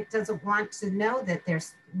client doesn't want to know that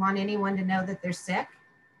want anyone to know that they're sick?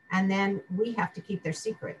 And then we have to keep their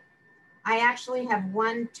secret. I actually have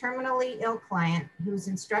one terminally ill client who's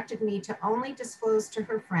instructed me to only disclose to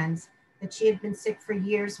her friends that she had been sick for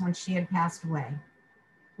years when she had passed away.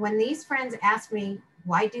 When these friends asked me,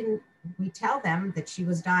 why didn't we tell them that she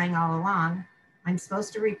was dying all along? I'm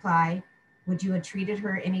supposed to reply, would you have treated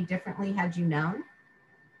her any differently had you known?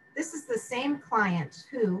 This is the same client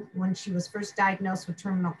who, when she was first diagnosed with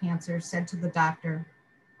terminal cancer, said to the doctor,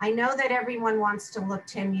 I know that everyone wants to look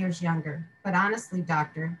 10 years younger, but honestly,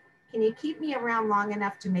 doctor, can you keep me around long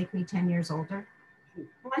enough to make me 10 years older?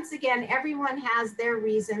 Once again, everyone has their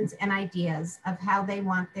reasons and ideas of how they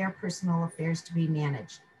want their personal affairs to be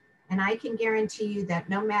managed. And I can guarantee you that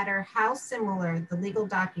no matter how similar the legal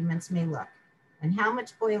documents may look and how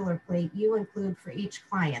much boilerplate you include for each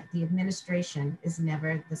client, the administration is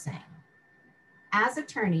never the same. As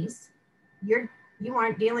attorneys, you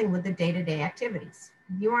aren't dealing with the day-to-day activities.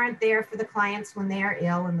 You aren't there for the clients when they are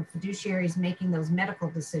ill and the fiduciary is making those medical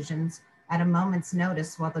decisions at a moment's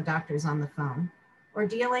notice while the doctor's on the phone, or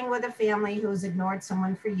dealing with a family who's ignored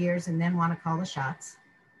someone for years and then want to call the shots,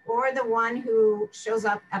 or the one who shows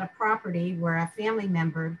up at a property where a family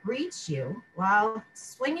member greets you while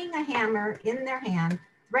swinging a hammer in their hand,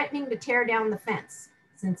 threatening to tear down the fence,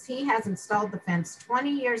 since he has installed the fence 20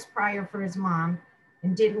 years prior for his mom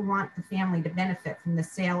and didn't want the family to benefit from the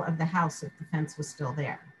sale of the house if the fence was still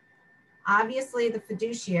there. Obviously, the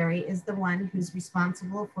fiduciary is the one who's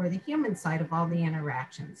responsible for the human side of all the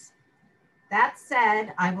interactions. That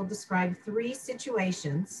said, I will describe 3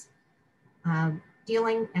 situations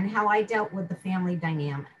dealing and how I dealt with the family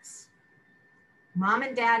dynamics. Mom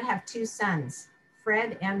and dad have 2 sons,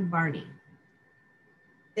 Fred and Barney.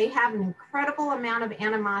 They have an incredible amount of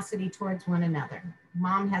animosity towards one another.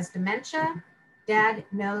 Mom has dementia. Dad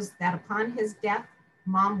knows that upon his death,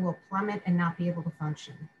 mom will plummet and not be able to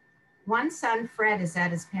function. One son, Fred, is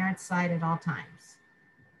at his parents' side at all times.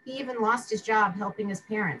 He even lost his job helping his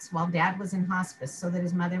parents while dad was in hospice so that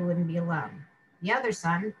his mother wouldn't be alone. The other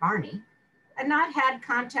son, Barney, had not had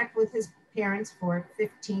contact with his parents for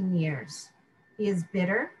 15 years. He is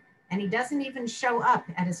bitter, and he doesn't even show up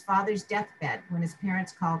at his father's deathbed when his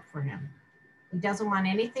parents called for him. He doesn't want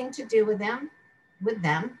anything to do with them,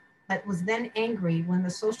 but was then angry when the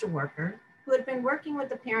social worker, who had been working with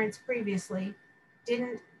the parents previously,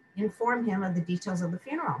 didn't inform him of the details of the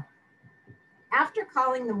funeral. After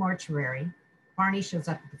calling the mortuary, Barney shows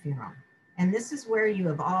up at the funeral. And this is where you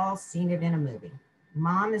have all seen it in a movie.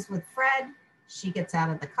 Mom is with Fred. She gets out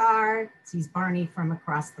of the car, sees Barney from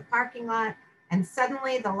across the parking lot, and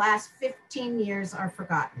suddenly the last 15 years are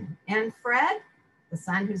forgotten. And Fred, the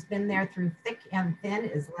son who's been there through thick and thin,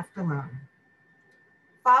 is left alone.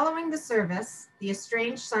 Following the service, the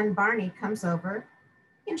estranged son Barney comes over,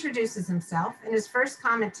 introduces himself, and his first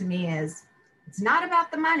comment to me is, "It's not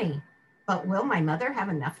about the money, but will my mother have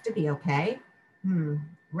enough to be okay?"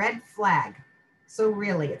 Red flag. So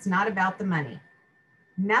really, it's not about the money.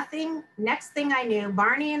 Next thing I knew,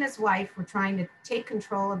 Barney and his wife were trying to take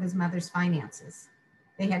control of his mother's finances.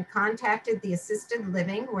 They had contacted the assisted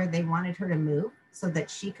living where they wanted her to move so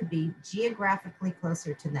that she could be geographically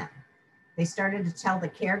closer to them. They started to tell the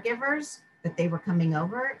caregivers that they were coming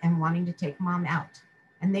over and wanting to take mom out,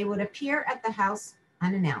 and they would appear at the house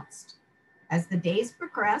unannounced. As the days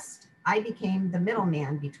progressed, I became the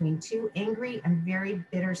middleman between two angry and very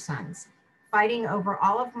bitter sons, fighting over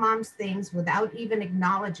all of mom's things without even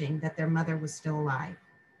acknowledging that their mother was still alive.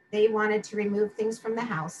 They wanted to remove things from the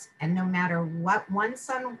house, and no matter what one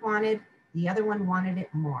son wanted, the other one wanted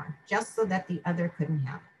it more, just so that the other couldn't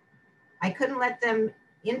have it. I couldn't let them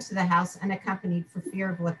into the house unaccompanied for fear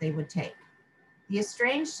of what they would take. The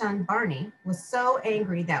estranged son, Barney, was so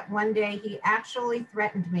angry that one day he actually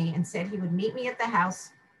threatened me and said he would meet me at the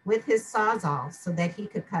house with his Sawzall so that he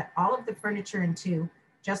could cut all of the furniture in two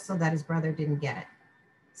just so that his brother didn't get it.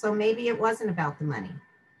 So maybe it wasn't about the money,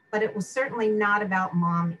 but it was certainly not about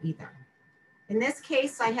mom either. In this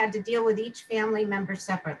case, I had to deal with each family member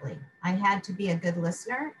separately. I had to be a good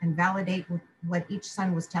listener and validate what each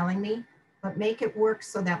son was telling me, but make it work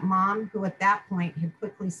so that mom, who at that point had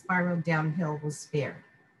quickly spiraled downhill, was spared.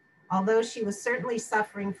 Although she was certainly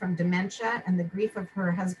suffering from dementia and the grief of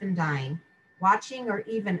her husband dying, watching or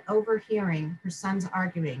even overhearing her sons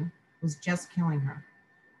arguing was just killing her.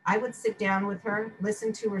 I would sit down with her,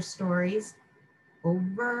 listen to her stories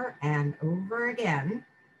over and over again,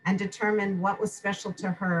 and determine what was special to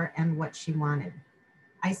her and what she wanted.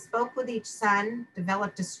 I spoke with each son,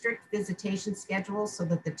 developed a strict visitation schedule so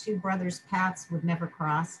that the two brothers' paths would never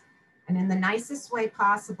cross. And in the nicest way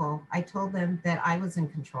possible, I told them that I was in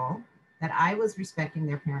control, that I was respecting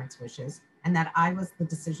their parents' wishes, and that I was the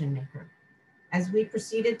decision maker. As we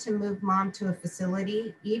proceeded to move mom to a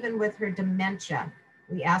facility, even with her dementia,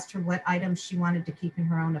 we asked her what items she wanted to keep in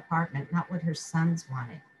her own apartment, not what her sons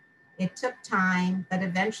wanted. It took time, but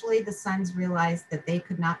eventually the sons realized that they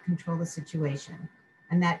could not control the situation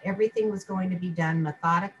and that everything was going to be done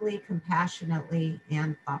methodically, compassionately,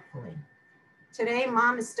 and thoughtfully. Today,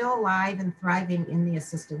 mom is still alive and thriving in the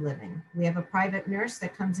assisted living. We have a private nurse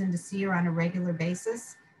that comes in to see her on a regular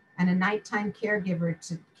basis and a nighttime caregiver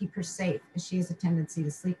to keep her safe as she has a tendency to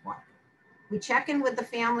sleepwalk. We check in with the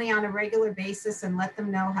family on a regular basis and let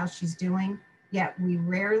them know how she's doing, yet we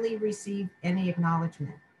rarely receive any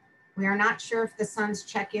acknowledgement. We are not sure if the sons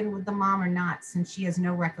check in with the mom or not, since she has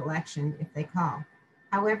no recollection if they call.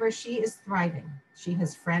 However, she is thriving. She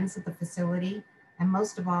has friends at the facility, and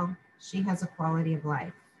most of all, she has a quality of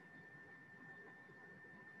life.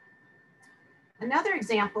 Another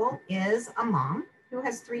example is a mom who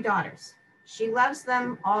has 3 daughters. She loves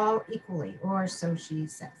them all equally, or so she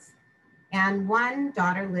says. And one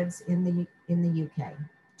daughter lives in the UK.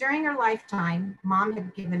 During her lifetime, mom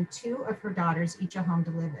had given 2 of her daughters each a home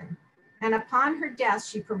to live in. And upon her death,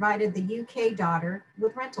 she provided the UK daughter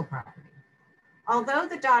with rental property. Although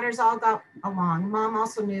the daughters all got along, mom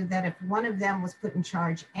also knew that if one of them was put in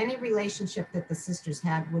charge, any relationship that the sisters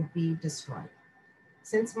had would be destroyed.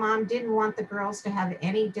 Since mom didn't want the girls to have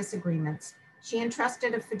any disagreements, she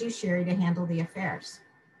entrusted a fiduciary to handle the affairs.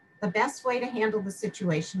 The best way to handle the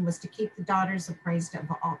situation was to keep the daughters appraised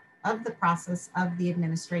of the process of the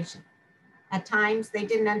administration. At times, they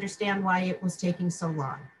didn't understand why it was taking so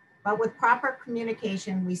long, but with proper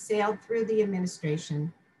communication, we sailed through the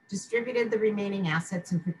administration, distributed the remaining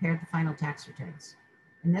assets, and prepared the final tax returns.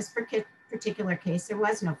 In this particular case, there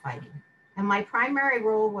was no fighting, and my primary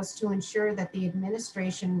role was to ensure that the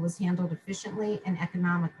administration was handled efficiently and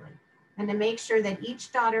economically, and to make sure that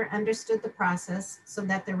each daughter understood the process so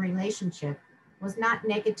that their relationship was not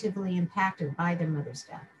negatively impacted by their mother's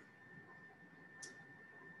death.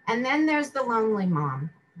 And then there's the lonely mom,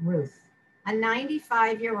 Ruth, a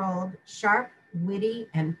 95-year-old, sharp, witty,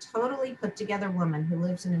 and totally put together woman who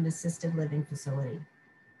lives in an assisted living facility.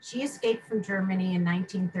 She escaped from Germany in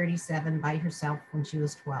 1937 by herself when she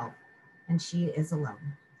was 12, and she is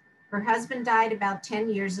alone. Her husband died about 10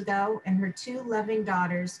 years ago, and her 2 loving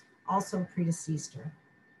daughters also predeceased her,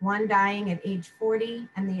 one dying at age 40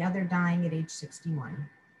 and the other dying at age 61.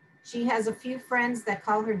 She has a few friends that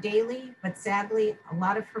call her daily, but sadly, a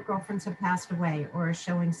lot of her girlfriends have passed away or are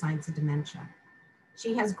showing signs of dementia.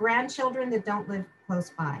 She has grandchildren that don't live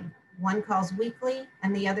close by. One calls weekly,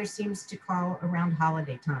 and the other seems to call around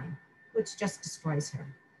holiday time, which just destroys her.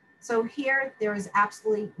 So here, there is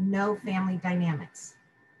absolutely no family dynamics.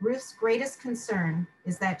 Ruth's greatest concern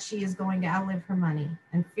is that she is going to outlive her money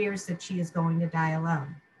and fears that she is going to die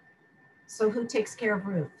alone. So who takes care of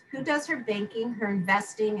Ruth? Who does her banking, her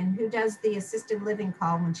investing, and who does the assisted living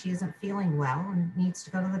call when she isn't feeling well and needs to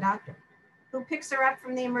go to the doctor? Who picks her up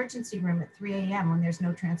from the emergency room at 3 a.m. when there's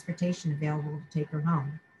no transportation available to take her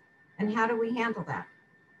home? And how do we handle that?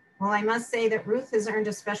 Well, I must say that Ruth has earned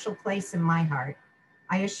a special place in my heart.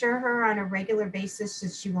 I assure her on a regular basis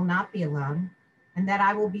that she will not be alone and that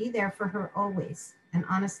I will be there for her always. And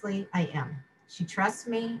honestly, I am. She trusts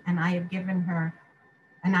me, and I've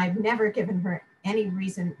never given her any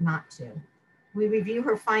reason not to. We review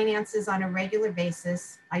her finances on a regular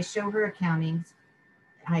basis. I show her accountings.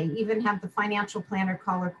 I even have the financial planner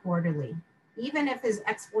call her quarterly. Even if his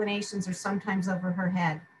explanations are sometimes over her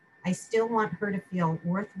head, I still want her to feel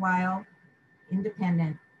worthwhile,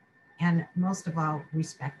 independent, and most of all,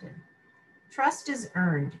 respected. Trust is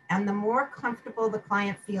earned, and the more comfortable the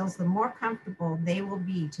client feels, the more comfortable they will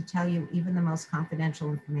be to tell you even the most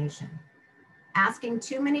confidential information. Asking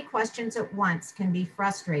too many questions at once can be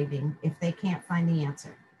frustrating if they can't find the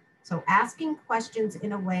answer. So asking questions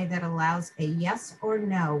in a way that allows a yes or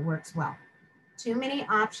no works well. Too many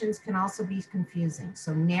options can also be confusing,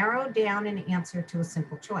 so narrow down an answer to a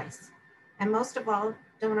simple choice. And most of all,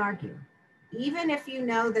 don't argue. Even if you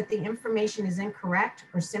know that the information is incorrect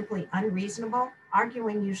or simply unreasonable,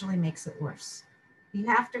 arguing usually makes it worse. You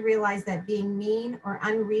have to realize that being mean or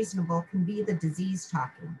unreasonable can be the disease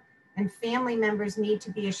talking, and family members need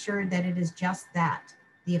to be assured that it is just that,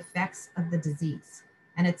 the effects of the disease,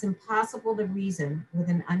 and it's impossible to reason with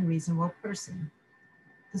an unreasonable person.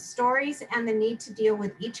 The stories and the need to deal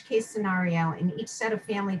with each case scenario in each set of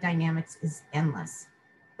family dynamics is endless.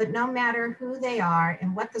 But no matter who they are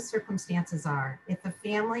and what the circumstances are, if the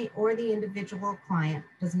family or the individual client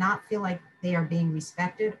does not feel like they are being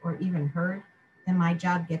respected or even heard, then my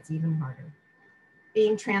job gets even harder.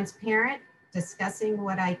 Being transparent, discussing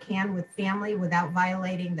what I can with family without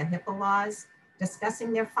violating the HIPAA laws,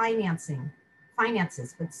 discussing their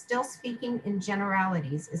finances, but still speaking in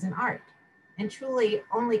generalities is an art, and truly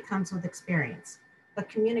only comes with experience. But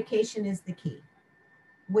communication is the key.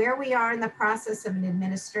 Where we are in the process of an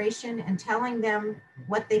administration and telling them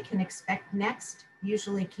what they can expect next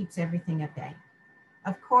usually keeps everything at bay.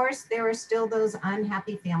 Of course, there are still those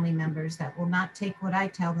unhappy family members that will not take what I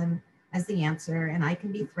tell them as the answer, and I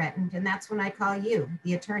can be threatened, and that's when I call you,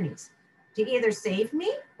 the attorneys, to either save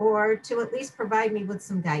me or to at least provide me with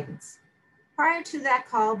some guidance. Prior to that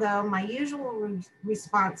call, though, my usual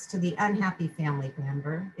response to the unhappy family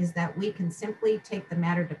member is that we can simply take the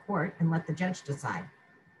matter to court and let the judge decide.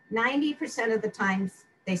 90% of the times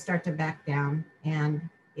they start to back down, and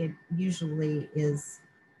it usually is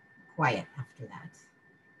quiet after that.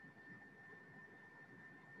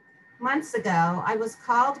 Months ago, I was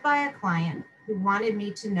called by a client who wanted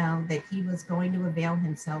me to know that he was going to avail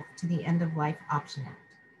himself to the End of Life Option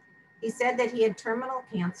Act. He said that he had terminal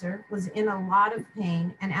cancer, was in a lot of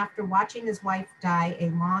pain, and after watching his wife die a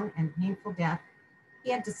long and painful death,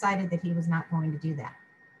 he had decided that he was not going to do that.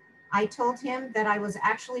 I told him that I was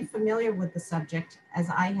actually familiar with the subject as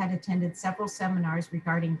I had attended several seminars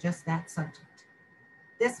regarding just that subject.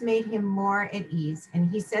 This made him more at ease, and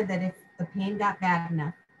he said that if the pain got bad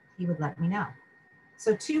enough, he would let me know.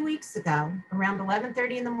 So 2 weeks ago, around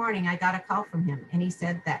 11:30 in the morning, I got a call from him, and he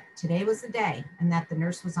said that today was the day and that the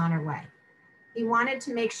nurse was on her way. He wanted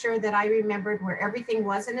to make sure that I remembered where everything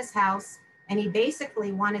was in his house, and he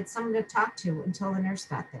basically wanted someone to talk to until the nurse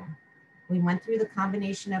got there. We went through the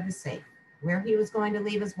combination of his safe, where he was going to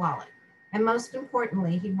leave his wallet, and most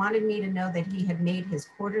importantly, he wanted me to know that he had made his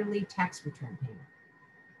quarterly tax return payment.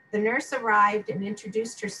 The nurse arrived and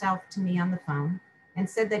introduced herself to me on the phone and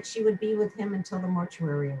said that she would be with him until the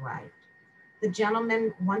mortuary arrived. The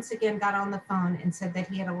gentleman once again got on the phone and said that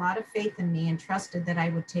he had a lot of faith in me and trusted that I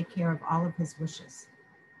would take care of all of his wishes.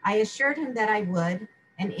 I assured him that I would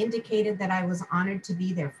and indicated that I was honored to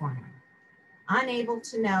be there for him. Unable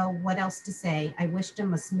to know what else to say, I wished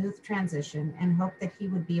him a smooth transition and hoped that he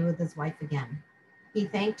would be with his wife again. He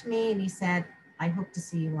thanked me and he said, "I hope to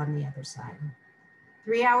see you on the other side."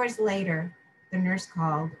 3 hours later, the nurse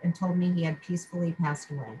called and told me he had peacefully passed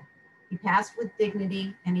away. He passed with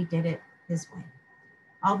dignity and he did it his way.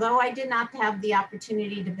 Although I did not have the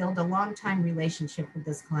opportunity to build a long-time relationship with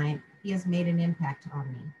this client, he has made an impact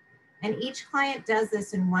on me. And each client does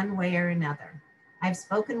this in one way or another. I've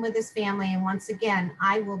spoken with his family, and once again,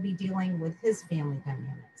 I will be dealing with his family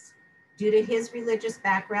dynamics. Due to his religious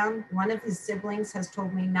background, one of his siblings has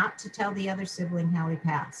told me not to tell the other sibling how he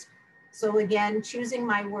passed. So again, choosing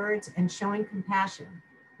my words and showing compassion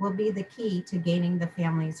will be the key to gaining the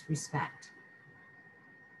family's respect.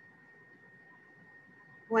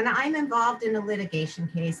 When I'm involved in a litigation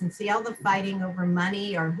case and see all the fighting over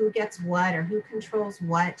money or who gets what or who controls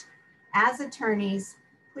what, as attorneys,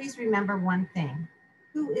 please remember one thing.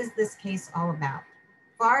 Who is this case all about?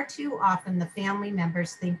 Far too often, the family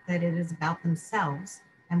members think that it is about themselves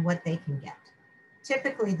and what they can get.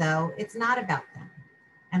 Typically, though, it's not about them.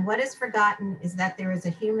 And what is forgotten is that there is a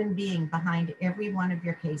human being behind every one of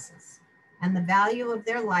your cases. And the value of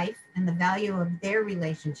their life and the value of their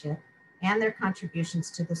relationship and their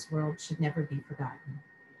contributions to this world should never be forgotten.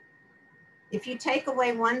 If you take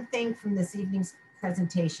away one thing from this evening's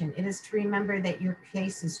presentation, it is to remember that your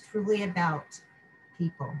case is truly about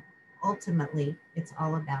people. Ultimately, it's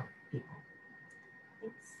all about people.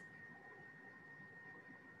 Thanks.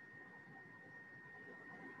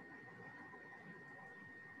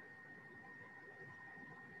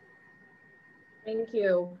 Thank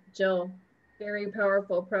you, Jill. Very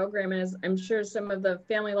powerful program. As I'm sure some of the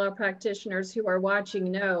family law practitioners who are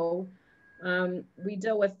watching know, we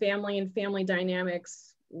deal with family and family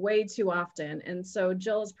dynamics way too often. And so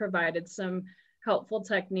Jill has provided some helpful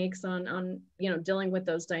techniques on dealing with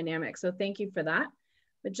those dynamics. So thank you for that.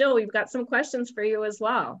 But Jill, we've got some questions for you as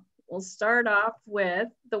well. We'll start off with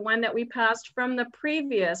the one that we passed from the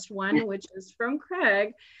previous one, which is from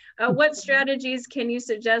Craig. What strategies can you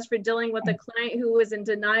suggest for dealing with a client who is in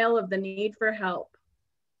denial of the need for help?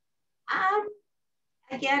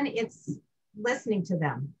 Again, it's listening to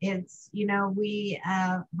them. It's, we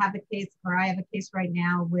have a case, or I have a case right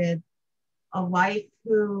now with a wife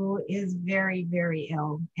who is very, very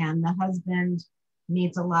ill, and the husband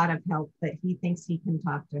needs a lot of help, but he thinks he can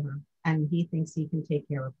talk to her and he thinks he can take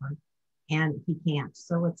care of her, and he can't.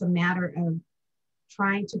 So it's a matter of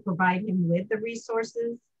trying to provide him with the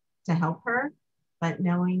resources to help her, but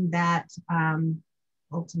knowing that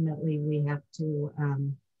ultimately we have to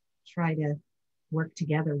try to work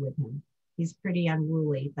together with him. He's pretty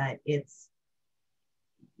unruly, but it's,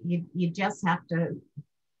 you just have to,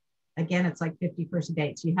 again, it's like 50 first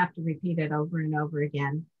dates. You have to repeat it over and over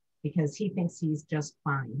again because he thinks he's just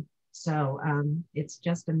fine. So it's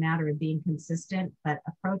just a matter of being consistent, but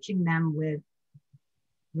approaching them with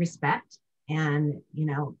respect and,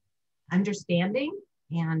 understanding,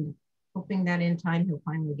 and hoping that in time he'll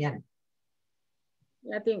finally get it.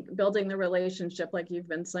 I think building the relationship, like you've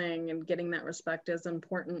been saying, and getting that respect is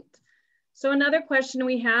important. So another question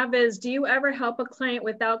we have is, do you ever help a client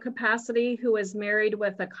without capacity who is married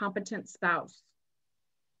with a competent spouse?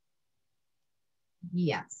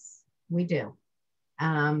 Yes, we do.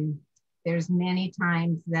 There's many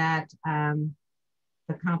times that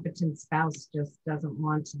the competent spouse just doesn't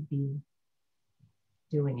want to be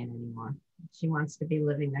doing it anymore. She wants to be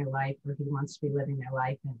living their life, or he wants to be living their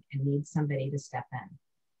life, and needs somebody to step in.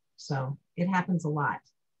 So it happens a lot.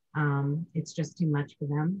 It's just too much for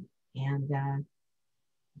them, and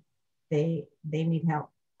they need help.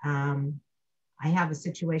 I have a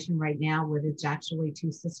situation right now where it's actually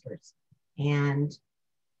two sisters, and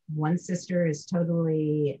one sister is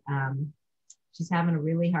totally, she's having a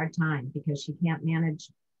really hard time because she can't manage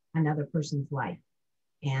another person's life.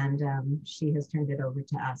 And she has turned it over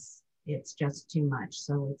to us. It's just too much.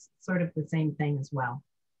 So it's sort of the same thing as well.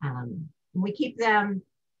 We keep them,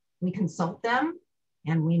 we consult them,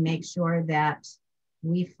 and we make sure that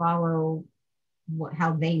we follow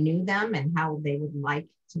how they knew them and how they would like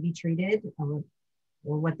to be treated, or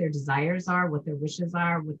what their desires are, what their wishes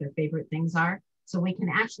are, what their favorite things are. So we can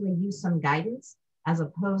actually use some guidance, as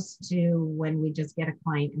opposed to when we just get a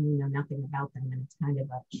client and we know nothing about them, and it's kind of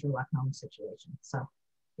a Sherlock Holmes situation. So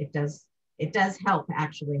it does help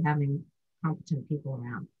actually having competent people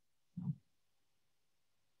around.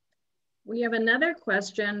 We have another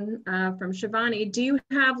question from Shivani. Do you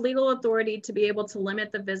have legal authority to be able to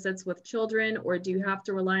limit the visits with children, or do you have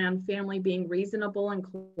to rely on family being reasonable and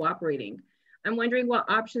cooperating? I'm wondering what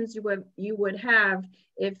options you would have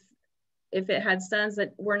if it had sons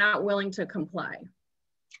that were not willing to comply.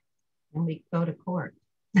 And we go to court.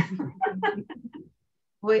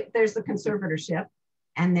 There's the conservatorship,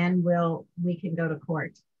 and then we can go to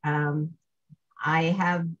court. I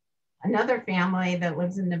have another family that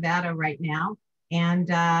lives in Nevada right now, and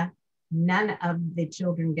none of the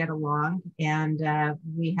children get along, and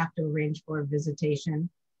we have to arrange for a visitation.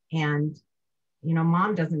 And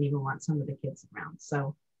mom doesn't even want some of the kids around.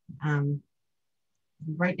 So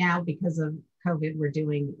right now, because of COVID, we're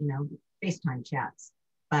doing FaceTime chats,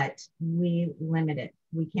 but we limit it.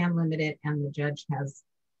 We can limit it, and the judge has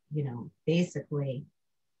basically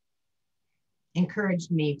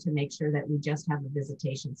encouraged me to make sure that we just have a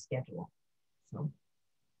visitation schedule. So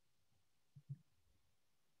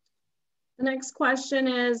the next question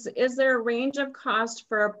is there a range of cost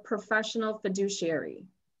for a professional fiduciary?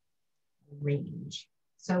 range.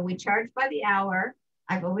 So we charge by the hour.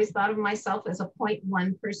 I've always thought of myself as a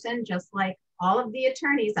 0.1 person, just like all of the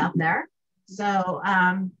attorneys out there. So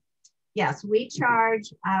yes, we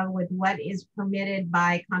charge with what is permitted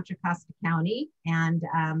by Contra Costa County, and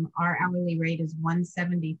our hourly rate is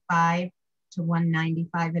 $175 to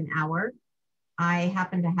 $195 an hour. I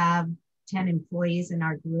happen to have 10 employees in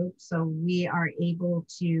our group, so we are able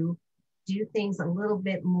to do things a little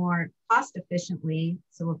bit more cost efficiently.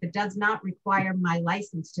 So if it does not require my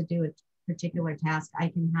license to do a particular task, I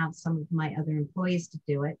can have some of my other employees to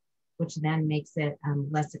do it, which then makes it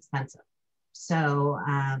less expensive. So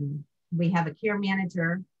we have a care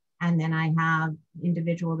manager, and then I have an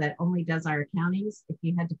individual that only does our accountings. If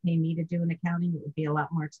you had to pay me to do an accounting, it would be a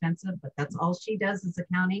lot more expensive, but that's all she does is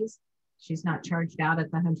accountings. She's not charged out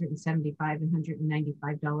at the $175 and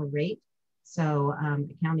 $195 rate. So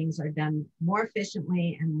accountings are done more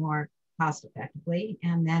efficiently and more cost effectively.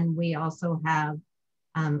 And then we also have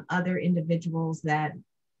other individuals that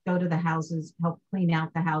go to the houses, help clean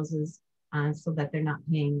out the houses so that they're not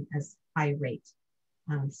paying as high rate.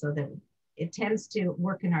 So that it tends to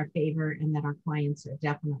work in our favor and that our clients are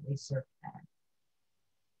definitely served better.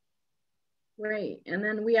 Great. And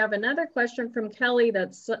then we have another question from Kelly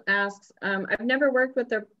that asks, I've never worked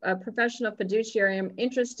with a professional fiduciary. I'm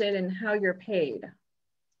interested in how you're paid.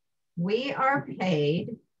 We are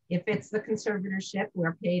paid, if it's the conservatorship,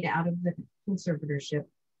 we're paid out of the conservatorship,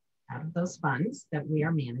 out of those funds that we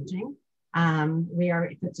are managing.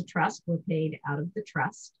 If it's a trust, we're paid out of the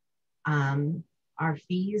trust. Our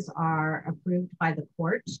fees are approved by the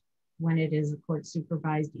court when it is a court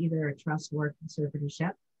supervised, either a trust or a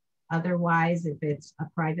conservatorship. Otherwise, if it's a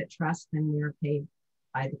private trust, then we are paid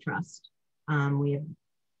by the trust. We have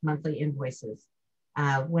monthly invoices.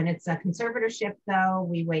 When it's a conservatorship, though,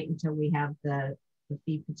 we wait until we have the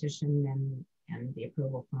fee petition and the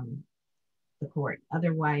approval from the court.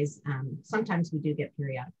 Otherwise, sometimes we do get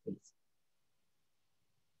periodic fees.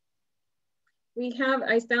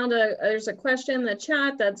 I found there's a question in the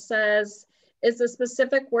chat that says, is the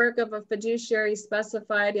specific work of a fiduciary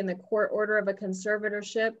specified in the court order of a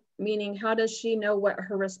conservatorship? Meaning, how does she know what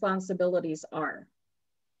her responsibilities are?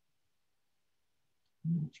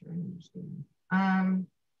 I'm not sure I understand.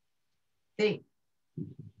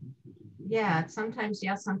 Yeah, sometimes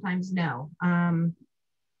yes, sometimes no.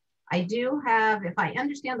 I do have, if I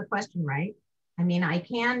understand the question right, I mean, I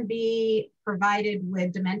can be provided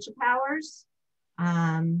with dementia powers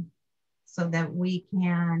so that we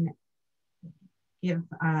can give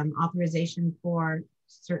authorization for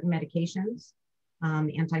certain medications,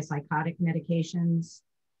 antipsychotic medications,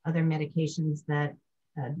 other medications that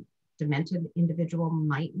a demented individual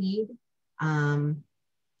might need.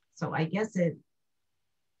 So I guess I'm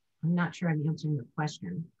not sure I'm answering the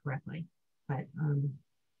question correctly, but.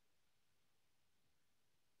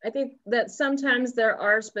 I think that sometimes there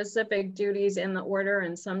are specific duties in the order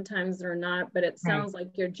and sometimes they're not, but it sounds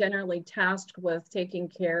like you're generally tasked with taking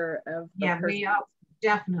care of the person. We are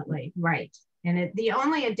definitely, right. And the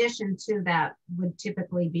only addition to that would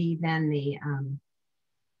typically be then the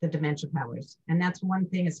dementia powers. And that's one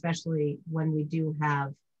thing, especially when we do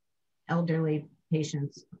have elderly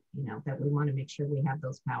patients, you know, that we want to make sure we have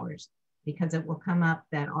those powers, because it will come up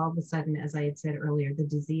that all of a sudden, as I had said earlier, the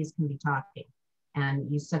disease can be talking.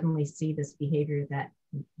 And you suddenly see this behavior that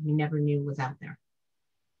you never knew was out there.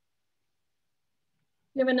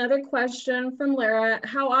 We have another question from Lara.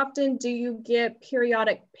 How often do you get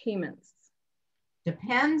periodic payments?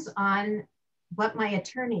 Depends on what my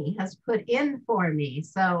attorney has put in for me.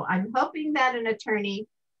 So I'm hoping that an attorney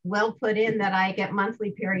will put in that I get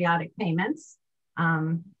monthly periodic payments.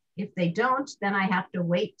 If they don't, then I have to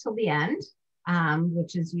wait till the end,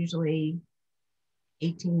 which is usually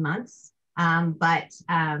 18 months.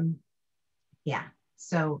 Yeah,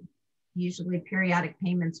 so usually periodic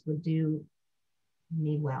payments would do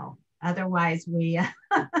me well. Otherwise,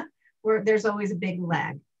 there's always a big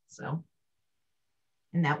lag. So,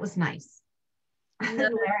 and that was nice.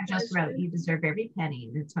 Lara just wrote, "You deserve every penny,"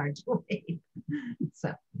 and it's hard to wait.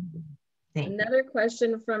 So, another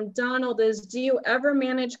question from Donald is: do you ever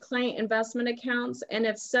manage client investment accounts? And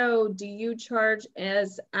if so, do you charge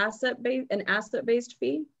as an asset-based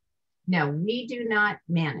fee? No, we do not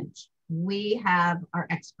manage. We have our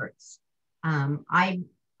experts. I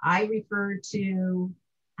refer to,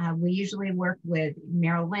 we usually work with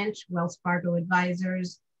Merrill Lynch, Wells Fargo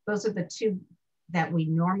Advisors. Those are the two that we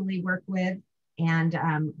normally work with. And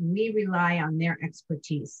we rely on their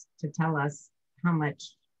expertise to tell us how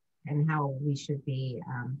much and how we should be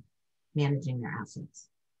managing their assets.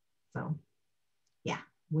 So yeah,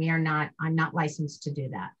 I'm not licensed to do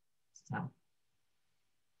that, so.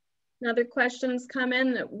 Another questions come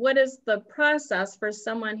in. What is the process for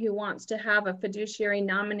someone who wants to have a fiduciary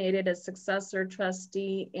nominated as successor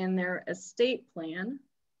trustee in their estate plan?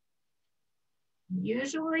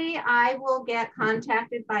 Usually I will get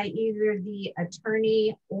contacted by either the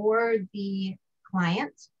attorney or the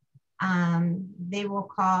client. They will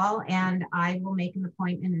call and I will make an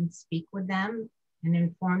appointment and speak with them and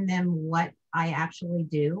inform them what I actually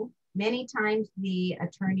do. Many times the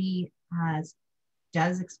attorney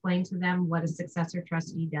does explain to them what a successor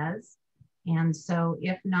trustee does. And so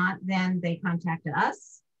if not, then they contact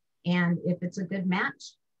us. And if it's a good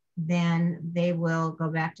match, then they will go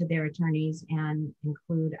back to their attorneys and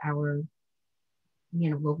include our,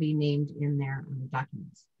 will be named in their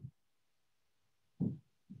documents.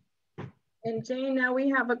 And Jane, now we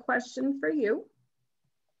have a question for you.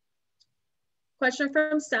 Question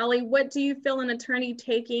from Sally. What do you feel an attorney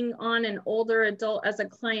taking on an older adult as a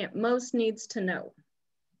client most needs to know?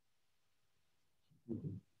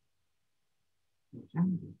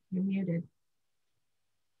 You're muted.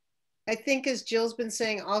 I think, as Jill's been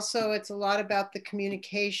saying, also it's a lot about the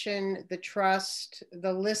communication, the trust,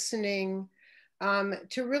 the listening.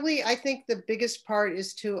 To really, I think the biggest part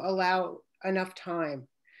is to allow enough time.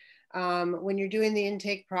 When you're doing the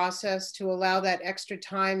intake process, to allow that extra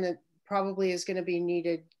time that probably is going to be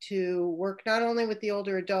needed to work not only with the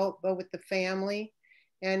older adult, but with the family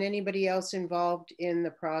and anybody else involved in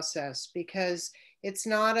the process, because it's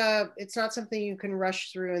not something you can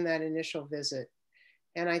rush through in that initial visit.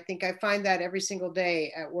 And I think I find that every single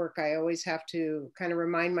day at work, I always have to kind of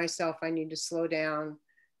remind myself I need to slow down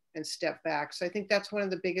and step back. So I think that's one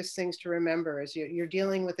of the biggest things to remember is you're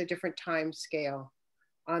dealing with a different time scale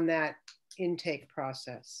on that intake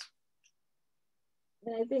process.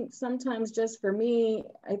 And I think sometimes, just for me,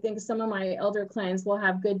 I think some of my elder clients will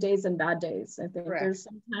have good days and bad days. I think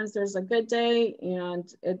sometimes there's a good day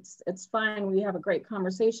and it's fine. We have a great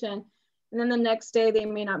conversation. And then the next day they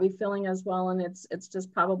may not be feeling as well, and it's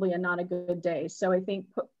just probably not a good day. So I think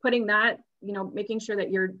putting that, making sure that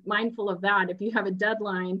you're mindful of that. If you have a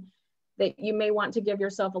deadline, that you may want to give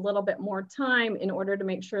yourself a little bit more time in order to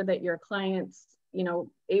make sure that your clients,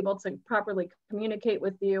 able to properly communicate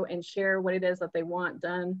with you and share what it is that they want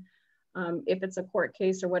done. If it's a court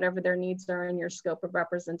case or whatever their needs are in your scope of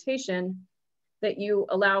representation, that you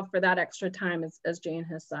allow for that extra time, as Jane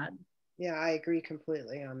has said. Yeah, I agree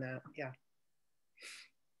completely on that. Yeah.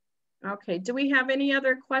 Okay, do we have any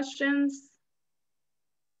other questions?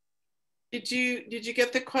 Did you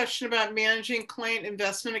get the question about managing client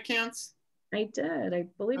investment accounts? I did. I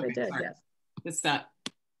believe I did. Sorry. Yes. It's that.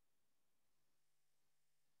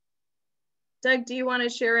 Doug, do you want to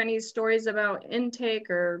share any stories about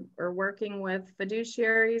intake or working with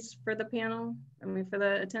fiduciaries for the panel? For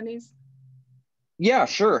the attendees? Yeah,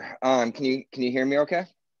 sure. Can you hear me okay?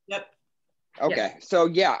 Yep. Okay. Yes. So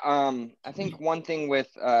yeah, I think one thing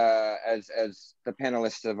with as the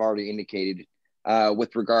panelists have already indicated,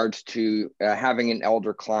 with regards to having an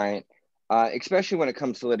elder client, especially when it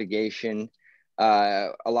comes to litigation,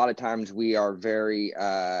 a lot of times we are very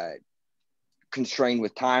constrained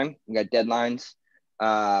with time. We got deadlines,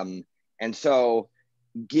 and so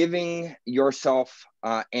giving yourself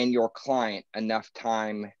and your client enough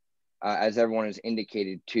time, as everyone has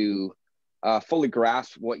indicated, to fully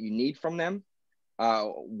grasp what you need from them,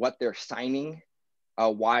 what they're signing,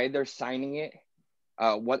 why they're signing it,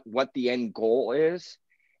 what the end goal is,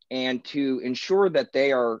 and to ensure that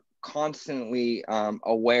they are constantly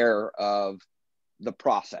aware of the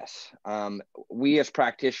process. We as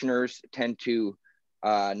practitioners tend to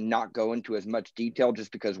not go into as much detail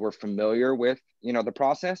just because we're familiar with the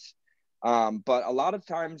process. But a lot of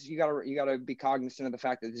times you gotta be cognizant of the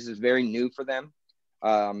fact that this is very new for them.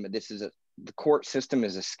 The court system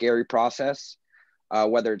is a scary process,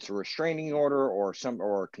 whether it's a restraining order or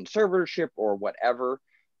conservatorship or whatever.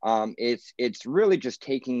 It's really just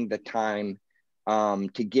taking the time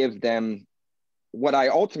to give them what I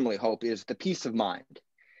ultimately hope is the peace of mind.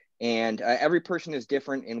 And every person is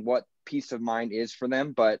different in what peace of mind is for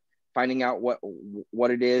them, but finding out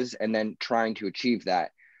what it is and then trying to achieve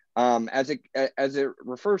that. As it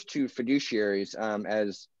refers to fiduciaries,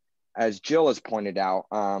 as Jill has pointed out,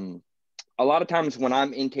 a lot of times when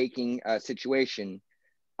I'm intaking a situation,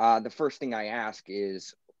 the first thing I ask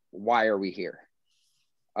is, why are we here?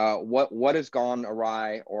 What has gone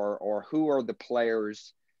awry, or who are the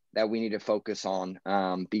players that we need to focus on?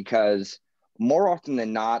 Because more often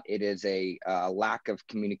than not, it is a lack of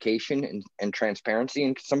communication and transparency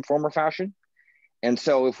in some form or fashion. And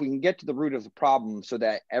so if we can get to the root of the problem so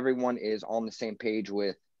that everyone is on the same page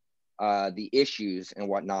with the issues and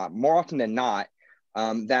whatnot, more often than not,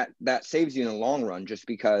 that saves you in the long run, just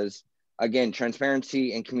because again,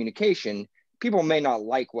 transparency and communication. People may not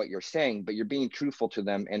like what you're saying, but you're being truthful to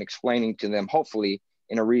them and explaining to them, hopefully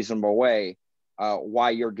in a reasonable way,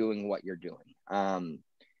 why you're doing what you're doing.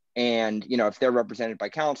 And, you know, if they're represented by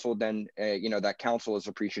counsel, then, you know, that counsel is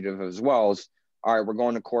appreciative as well as, all right, we're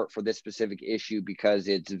going to court for this specific issue because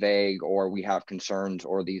it's vague or we have concerns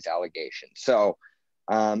or these allegations. So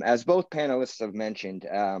as both panelists have mentioned,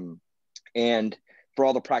 and for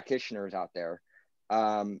all the practitioners out there,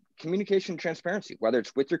 communication transparency, whether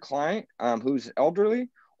it's with your client who's elderly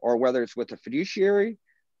or whether it's with a fiduciary,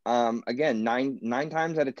 again, nine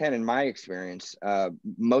times out of 10 in my experience,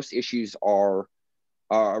 most issues are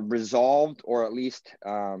resolved or at least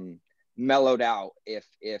mellowed out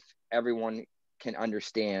if everyone can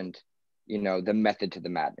understand, you know, the method to the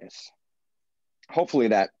madness. Hopefully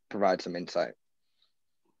that provides some insight.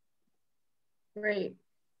 Great.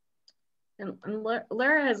 And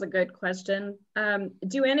Lara has a good question.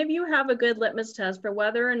 Do any of you have a good litmus test for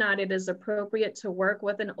whether or not it is appropriate to work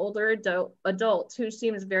with an older adult who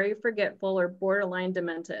seems very forgetful or borderline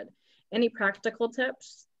demented? Any practical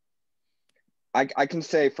tips? I can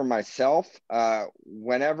say for myself,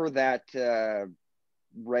 whenever that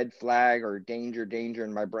red flag or danger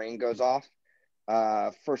in my brain goes off,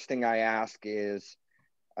 first thing I ask is,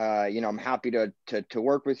 you know, I'm happy to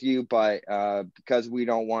work with you, but because we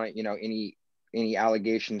don't want, you know, any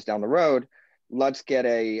allegations down the road, let's get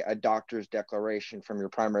a doctor's declaration from your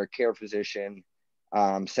primary care physician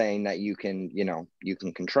saying that you can, you know, you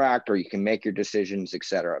can contract or you can make your decisions, et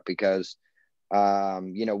cetera, because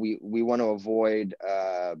you know, we want to avoid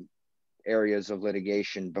areas of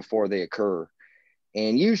litigation before they occur.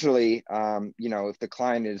 And usually, you know, if the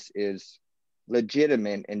client is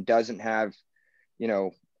legitimate and doesn't have, you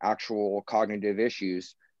know, actual cognitive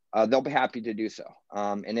issues, they'll be happy to do so.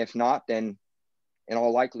 And if not, then in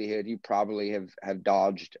all likelihood, you probably have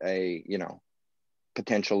dodged a, you know,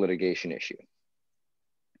 potential litigation issue.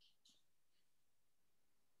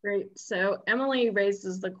 Great. So Emily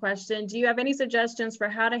raises the question, do you have any suggestions for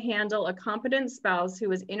how to handle a competent spouse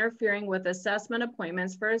who is interfering with assessment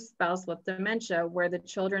appointments for a spouse with dementia where the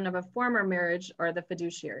children of a former marriage are the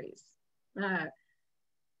fiduciaries?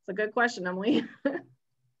 It's a good question, Emily.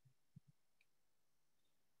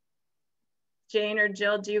 Jane or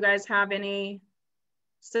Jill, do you guys have any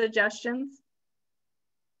suggestions?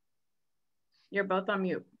 You're both on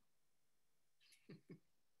mute.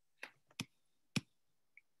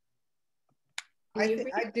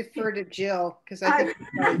 I defer to Jill because I think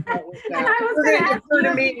and I was going to ask you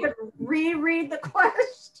if you could reread the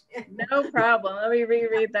question. No problem. Let me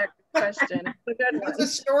reread that question. It's a good one. It's a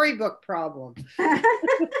storybook problem.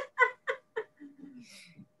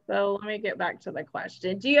 So let me get back to the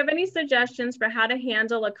question. Do you have any suggestions for how to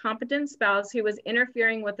handle a competent spouse who is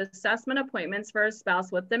interfering with assessment appointments for a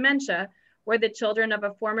spouse with dementia where the children of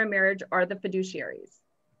a former marriage are the fiduciaries?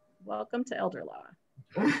 Welcome to elder law.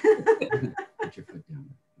 Put your foot down.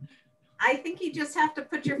 I think you just have to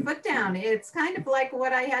put your foot down. It's kind of like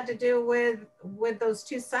what I had to do with those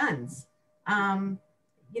two sons. You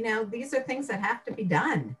know, these are things that have to be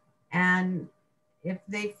done. And if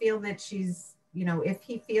they feel that she's, you know, if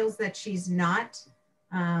he feels that she's not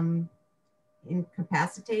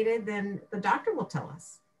incapacitated, then the doctor will tell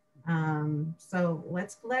us. So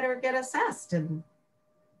let's let her get assessed and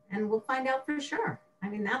we'll find out for sure. I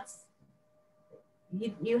mean, that's,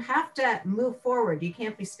 you have to move forward. You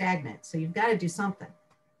can't be stagnant. So you've got to do something.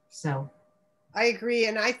 So I agree.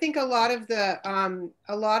 And I think a lot of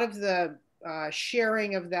the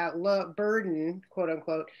sharing of that burden, quote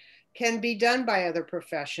unquote, can be done by other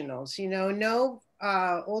professionals. You know, no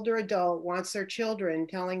older adult wants their children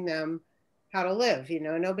telling them how to live. You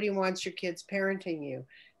know, nobody wants your kids parenting you.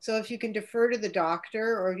 So if you can defer to the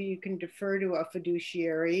doctor, or you can defer to a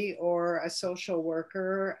fiduciary or a social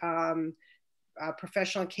worker, a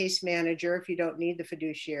professional case manager, if you don't need the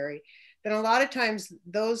fiduciary, then a lot of times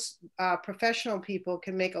those professional people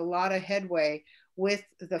can make a lot of headway with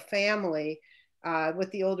the family, with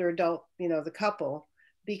the older adult, you know, the couple,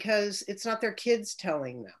 because it's not their kids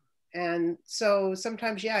telling them. And so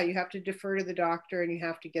sometimes, yeah, you have to defer to the doctor and you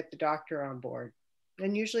have to get the doctor on board.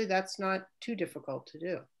 And usually that's not too difficult to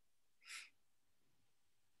do.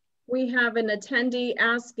 We have an attendee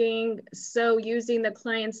asking, so using the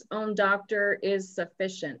client's own doctor is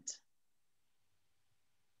sufficient?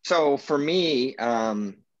 So for me,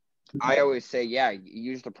 I always say, yeah,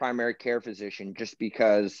 use the primary care physician, just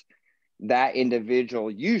because that individual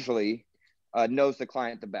usually knows the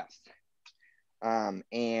client the best.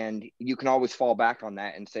 And you can always fall back on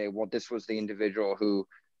that and say, well, this was the individual who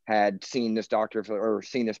had seen this doctor or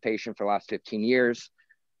seen this patient for the last 15 years.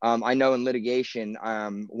 I know in litigation,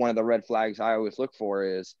 one of the red flags I always look for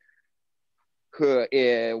is,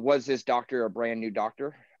 was this doctor a brand new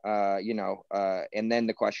doctor? And then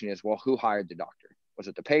the question is, well, who hired the doctor? Was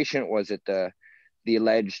it the patient? Was it the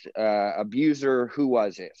alleged abuser? Who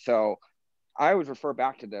was it? So I always refer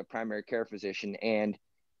back to the primary care physician, and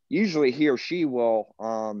usually he or she will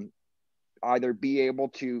either be able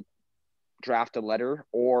to draft a letter,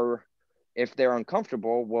 or if they're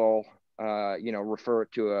uncomfortable, will refer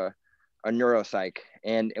it to a neuropsych.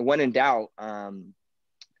 And when in doubt,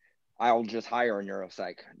 I'll just hire a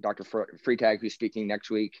neuropsych, Dr. Freitag, who's speaking next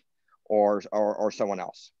week, or someone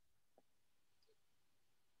else.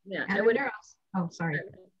 Yeah, and I would. Oh, sorry.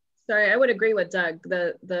 Sorry, I would agree with Doug.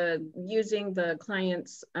 The using the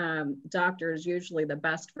client's doctor is usually the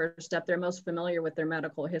best first step. They're most familiar with their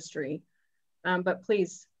medical history. But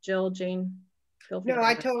please, Jill, Jane, feel free. No,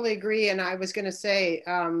 I totally agree. And I was going to say,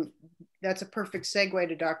 that's a perfect segue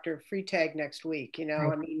to Dr. Freitag next week. You know,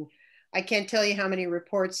 Right. I mean, I can't tell you how many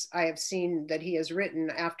reports I have seen that he has written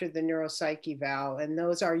after the neuropsych eval, and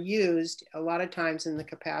those are used a lot of times in the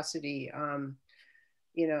capacity,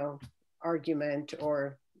 argument,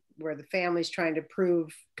 or where the family's trying to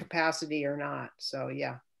prove capacity or not. So,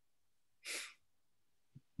 yeah.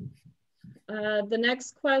 The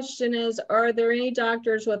next question is, are there any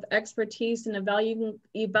doctors with expertise in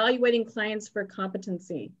evaluating clients for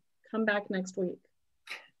competency? Come back next week.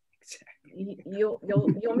 You'll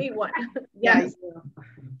meet one. Yes.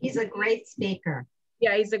 He's a great speaker.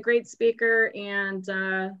 Yeah, he's a great speaker, and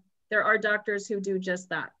there are doctors who do just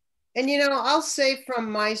that. And, I'll say from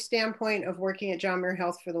my standpoint of working at John Muir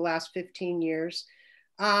Health for the last 15 years,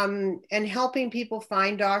 and helping people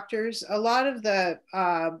find doctors, a lot of the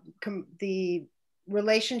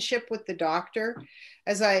relationship with the doctor,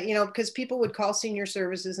 because people would call senior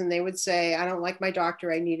services and they would say, I don't like my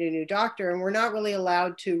doctor, I need a new doctor. And we're not really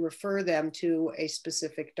allowed to refer them to a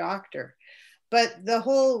specific doctor. But the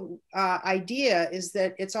whole idea is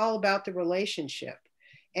that it's all about the relationship.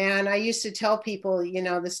 And I used to tell people,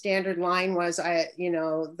 the standard line was,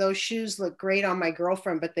 those shoes look great on my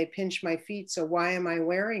girlfriend, but they pinch my feet. So why am I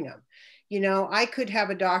wearing them? I could have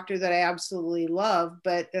a doctor that I absolutely love,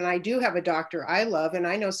 and I do have a doctor I love, and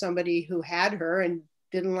I know somebody who had her and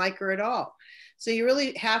didn't like her at all. So you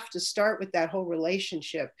really have to start with that whole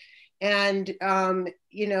relationship. And,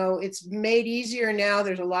 it's made easier now.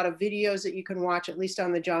 There's a lot of videos that you can watch, at least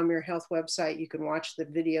on the John Muir Health website. You can watch the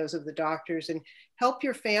videos of the doctors and help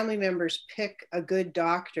your family members pick a good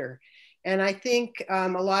doctor. And I think a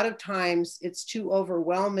lot of times it's too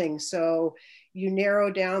overwhelming. So you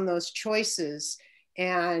narrow down those choices,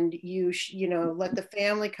 and you let the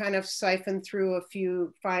family kind of siphon through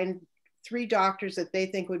find 3 doctors that they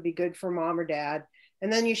think would be good for mom or dad.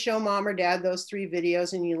 And then you show mom or dad those 3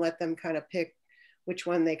 videos, and you let them kind of pick which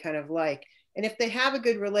one they kind of like. And if they have a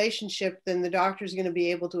good relationship, then the doctor's going to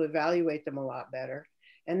be able to evaluate them a lot better.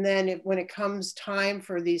 And then when it comes time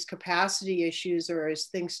for these capacity issues, or as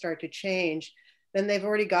things start to change, then they've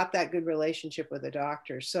already got that good relationship with a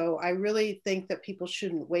doctor. So I really think that people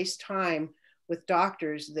shouldn't waste time with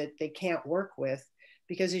doctors that they can't work with,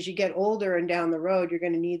 because as you get older and down the road, you're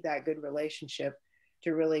going to need that good relationship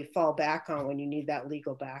to really fall back on when you need that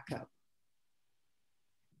legal backup.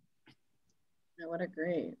 I would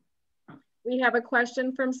agree. We have a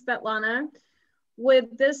question from Svetlana.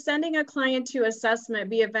 Would this sending a client to assessment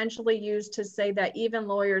be eventually used to say that even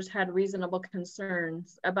lawyers had reasonable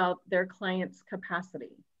concerns about their client's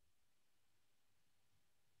capacity?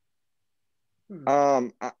 I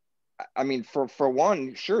mean, for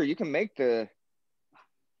one, sure, you can make as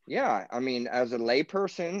a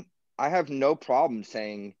layperson, I have no problem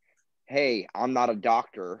saying, hey, I'm not a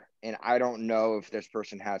doctor and I don't know if this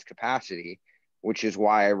person has capacity, which is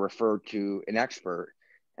why I refer to an expert.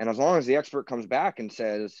 And as long as the expert comes back and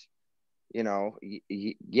says,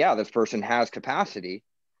 yeah, this person has capacity,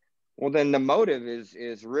 well, then the motive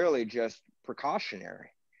is really just precautionary.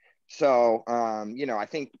 So, I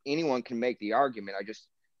think anyone can make the argument. I just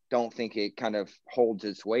don't think it kind of holds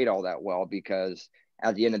its weight all that well, because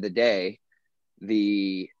at the end of the day,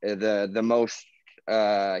 the most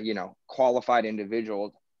qualified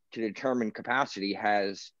individual to determine capacity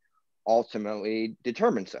has ultimately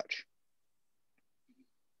determined such.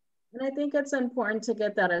 And I think it's important to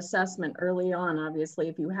get that assessment early on, obviously,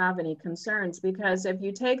 if you have any concerns, because if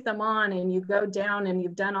you take them on and you go down and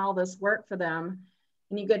you've done all this work for them,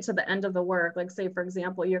 and you get to the end of the work, like say, for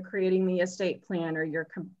example, you're creating the estate plan, or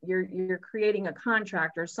you're creating a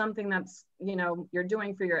contract or something that's, you're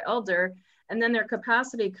doing for your elder, and then their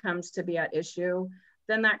capacity comes to be at issue,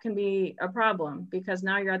 then that can be a problem, because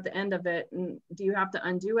now you're at the end of it, and do you have to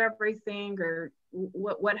undo everything, or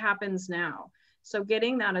what happens now? So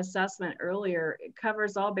getting that assessment earlier, it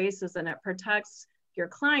covers all bases, and it protects your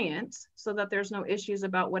client so that there's no issues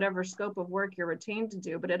about whatever scope of work you're retained to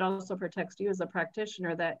do, but it also protects you as a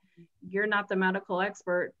practitioner, that you're not the medical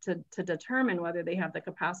expert to determine whether they have the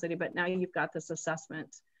capacity, but now you've got this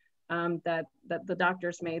assessment that the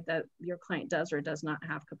doctor's made that your client does or does not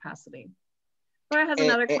have capacity. Laura has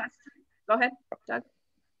another question. Go ahead, Doug.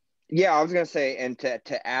 Yeah, I was going to say, and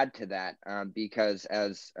to add to that, because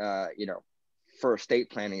as you know, for estate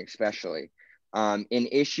planning especially, in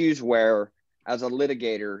issues where, as a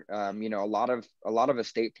litigator, you know, a lot of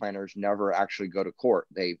estate planners never actually go to court.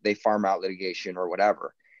 They farm out litigation or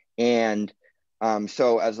whatever, and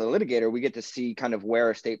so as a litigator, we get to see kind of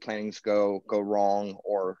where estate plannings go wrong,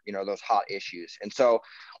 or you know, those hot issues. And so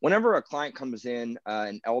whenever a client comes in,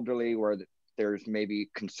 an elderly, where there's maybe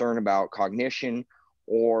concern about cognition,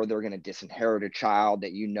 or they're going to disinherit a child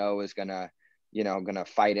that you know is going to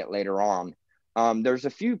fight it later on. There's a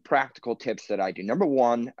few practical tips that I do. Number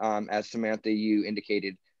one, as Samantha, you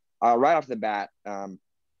indicated, right off the bat,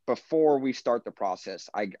 before we start the process,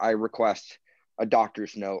 I request a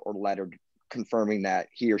doctor's note or letter confirming that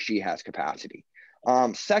he or she has capacity.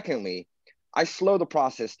 Secondly, I slow the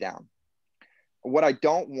process down. What I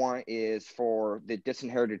don't want is for the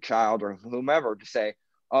disinherited child or whomever to say,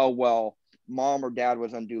 oh, well, mom or dad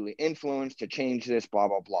was unduly influenced to change this, blah,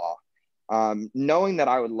 blah, blah. Knowing that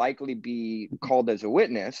I would likely be called as a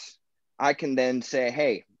witness, I can then say,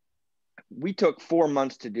 hey, we took 4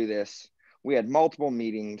 months to do this. We had multiple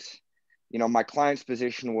meetings. You know, my client's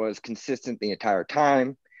position was consistent the entire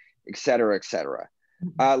time, et cetera, et cetera.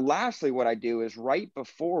 Lastly, what I do is right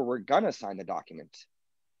before we're gonna sign the documents,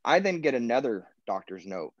 I then get another doctor's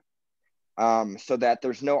note, so that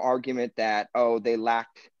there's no argument that, oh, they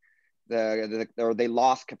lacked or they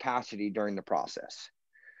lost capacity during the process.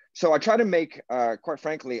 So I try to make, quite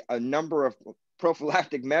frankly, a number of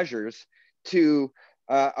prophylactic measures to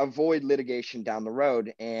avoid litigation down the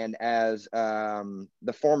road. And as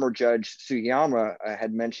the former Judge Sugiyama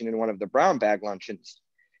had mentioned in one of the brown bag luncheons,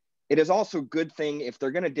 it is also a good thing if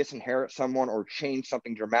they're going to disinherit someone or change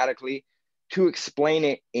something dramatically to explain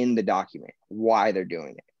it in the document, why they're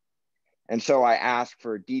doing it. And so I ask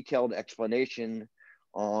for a detailed explanation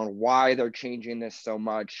on why they're changing this so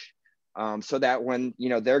much, so that when, you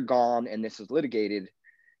know, they're gone and this is litigated,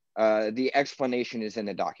 the explanation is in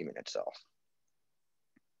the document itself.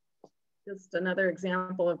 Just another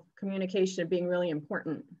example of communication being really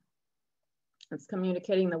important. It's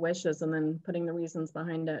communicating the wishes and then putting the reasons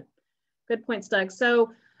behind it. Good points, Doug.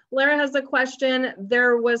 So Lara has a question.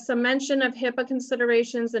 There was some mention of HIPAA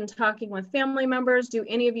considerations in talking with family members. Do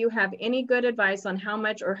any of you have any good advice on how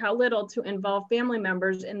much or how little to involve family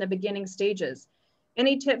members in the beginning stages?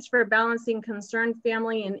 Any tips for balancing concerned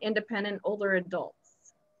family and independent older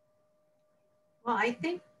adults? Well, I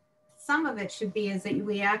think some of it should be is that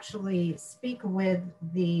we actually speak with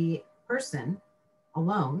the person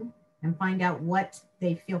alone and find out what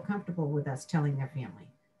they feel comfortable with us telling their family.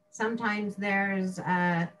 Sometimes there's,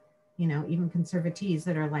 you know, even conservatees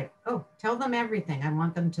that are like, oh, tell them everything. I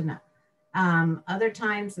want them to know. Other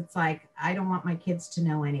times it's like, I don't want my kids to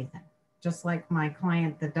know anything. Just like my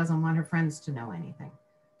client that doesn't want her friends to know anything.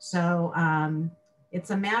 So it's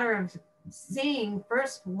a matter of seeing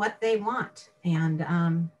first what they want,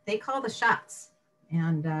 and they call the shots.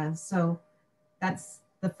 And so that's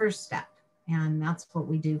the first step, and that's what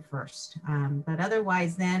we do first. But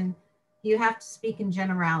otherwise then you have to speak in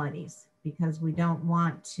generalities, because we don't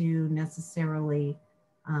want to necessarily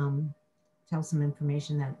tell some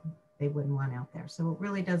information that they wouldn't want out there. So it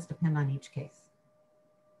really does depend on each case.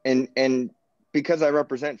 And because I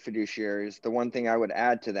represent fiduciaries, the one thing I would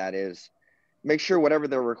add to that is make sure whatever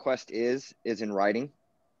their request is in writing,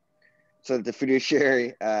 so that the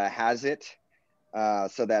fiduciary has it,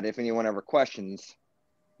 so that if anyone ever questions,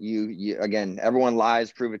 you again, everyone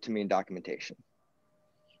lies, prove it to me in documentation.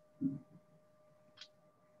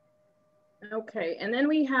 Okay, and then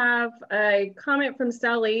we have a comment from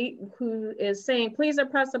Sally, who is saying, please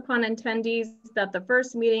impress upon attendees that the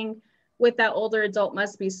first meeting with that older adult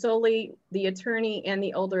must be solely the attorney and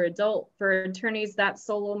the older adult. For attorneys, that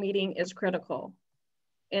solo meeting is critical.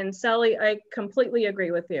 And Sally, I completely agree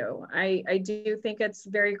with you. I do think it's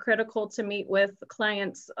very critical to meet with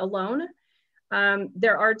clients alone.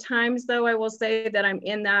 There are times, though, I will say that I'm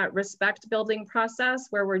in that respect building process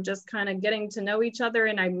where we're just kind of getting to know each other,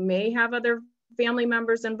 and I may have other family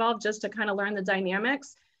members involved just to kind of learn the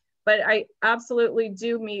dynamics. But I absolutely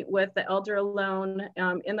do meet with the elder alone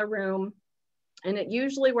in the room. And it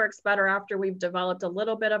usually works better after we've developed a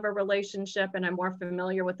little bit of a relationship and I'm more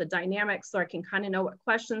familiar with the dynamics, so I can kind of know what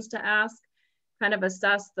questions to ask, kind of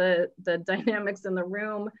assess the dynamics in the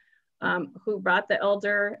room, who brought the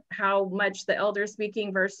elder, how much the elder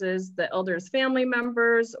speaking versus the elder's family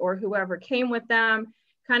members or whoever came with them,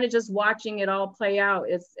 kind of just watching it all play out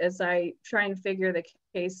as I try and figure the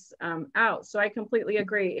case out. So I completely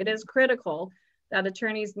agree. It is critical that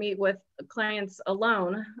attorneys meet with clients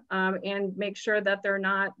alone and make sure that they're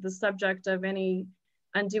not the subject of any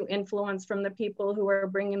undue influence from the people who are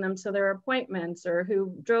bringing them to their appointments or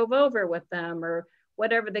who drove over with them or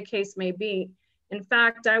whatever the case may be. In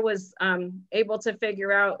fact, I was able to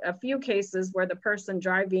figure out a few cases where the person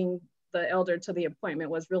driving the elder to the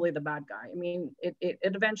appointment was really the bad guy. I mean, it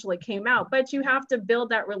eventually came out, but you have to build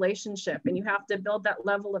that relationship and you have to build that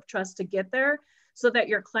level of trust to get there so that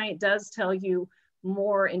your client does tell you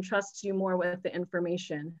more and trusts you more with the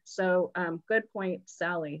information. So good point,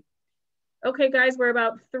 Sally. Okay, guys, we're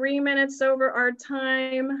about 3 minutes over our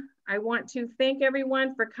time. I want to thank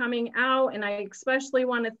everyone for coming out, and I especially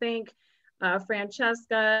want to thank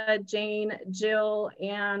Francesca, Jane, Jill,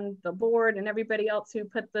 and the board and everybody else who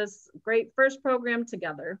put this great first program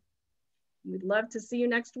together. We'd love to see you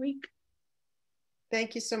next week.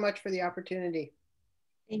 Thank you so much for the opportunity.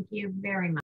 Thank you very much.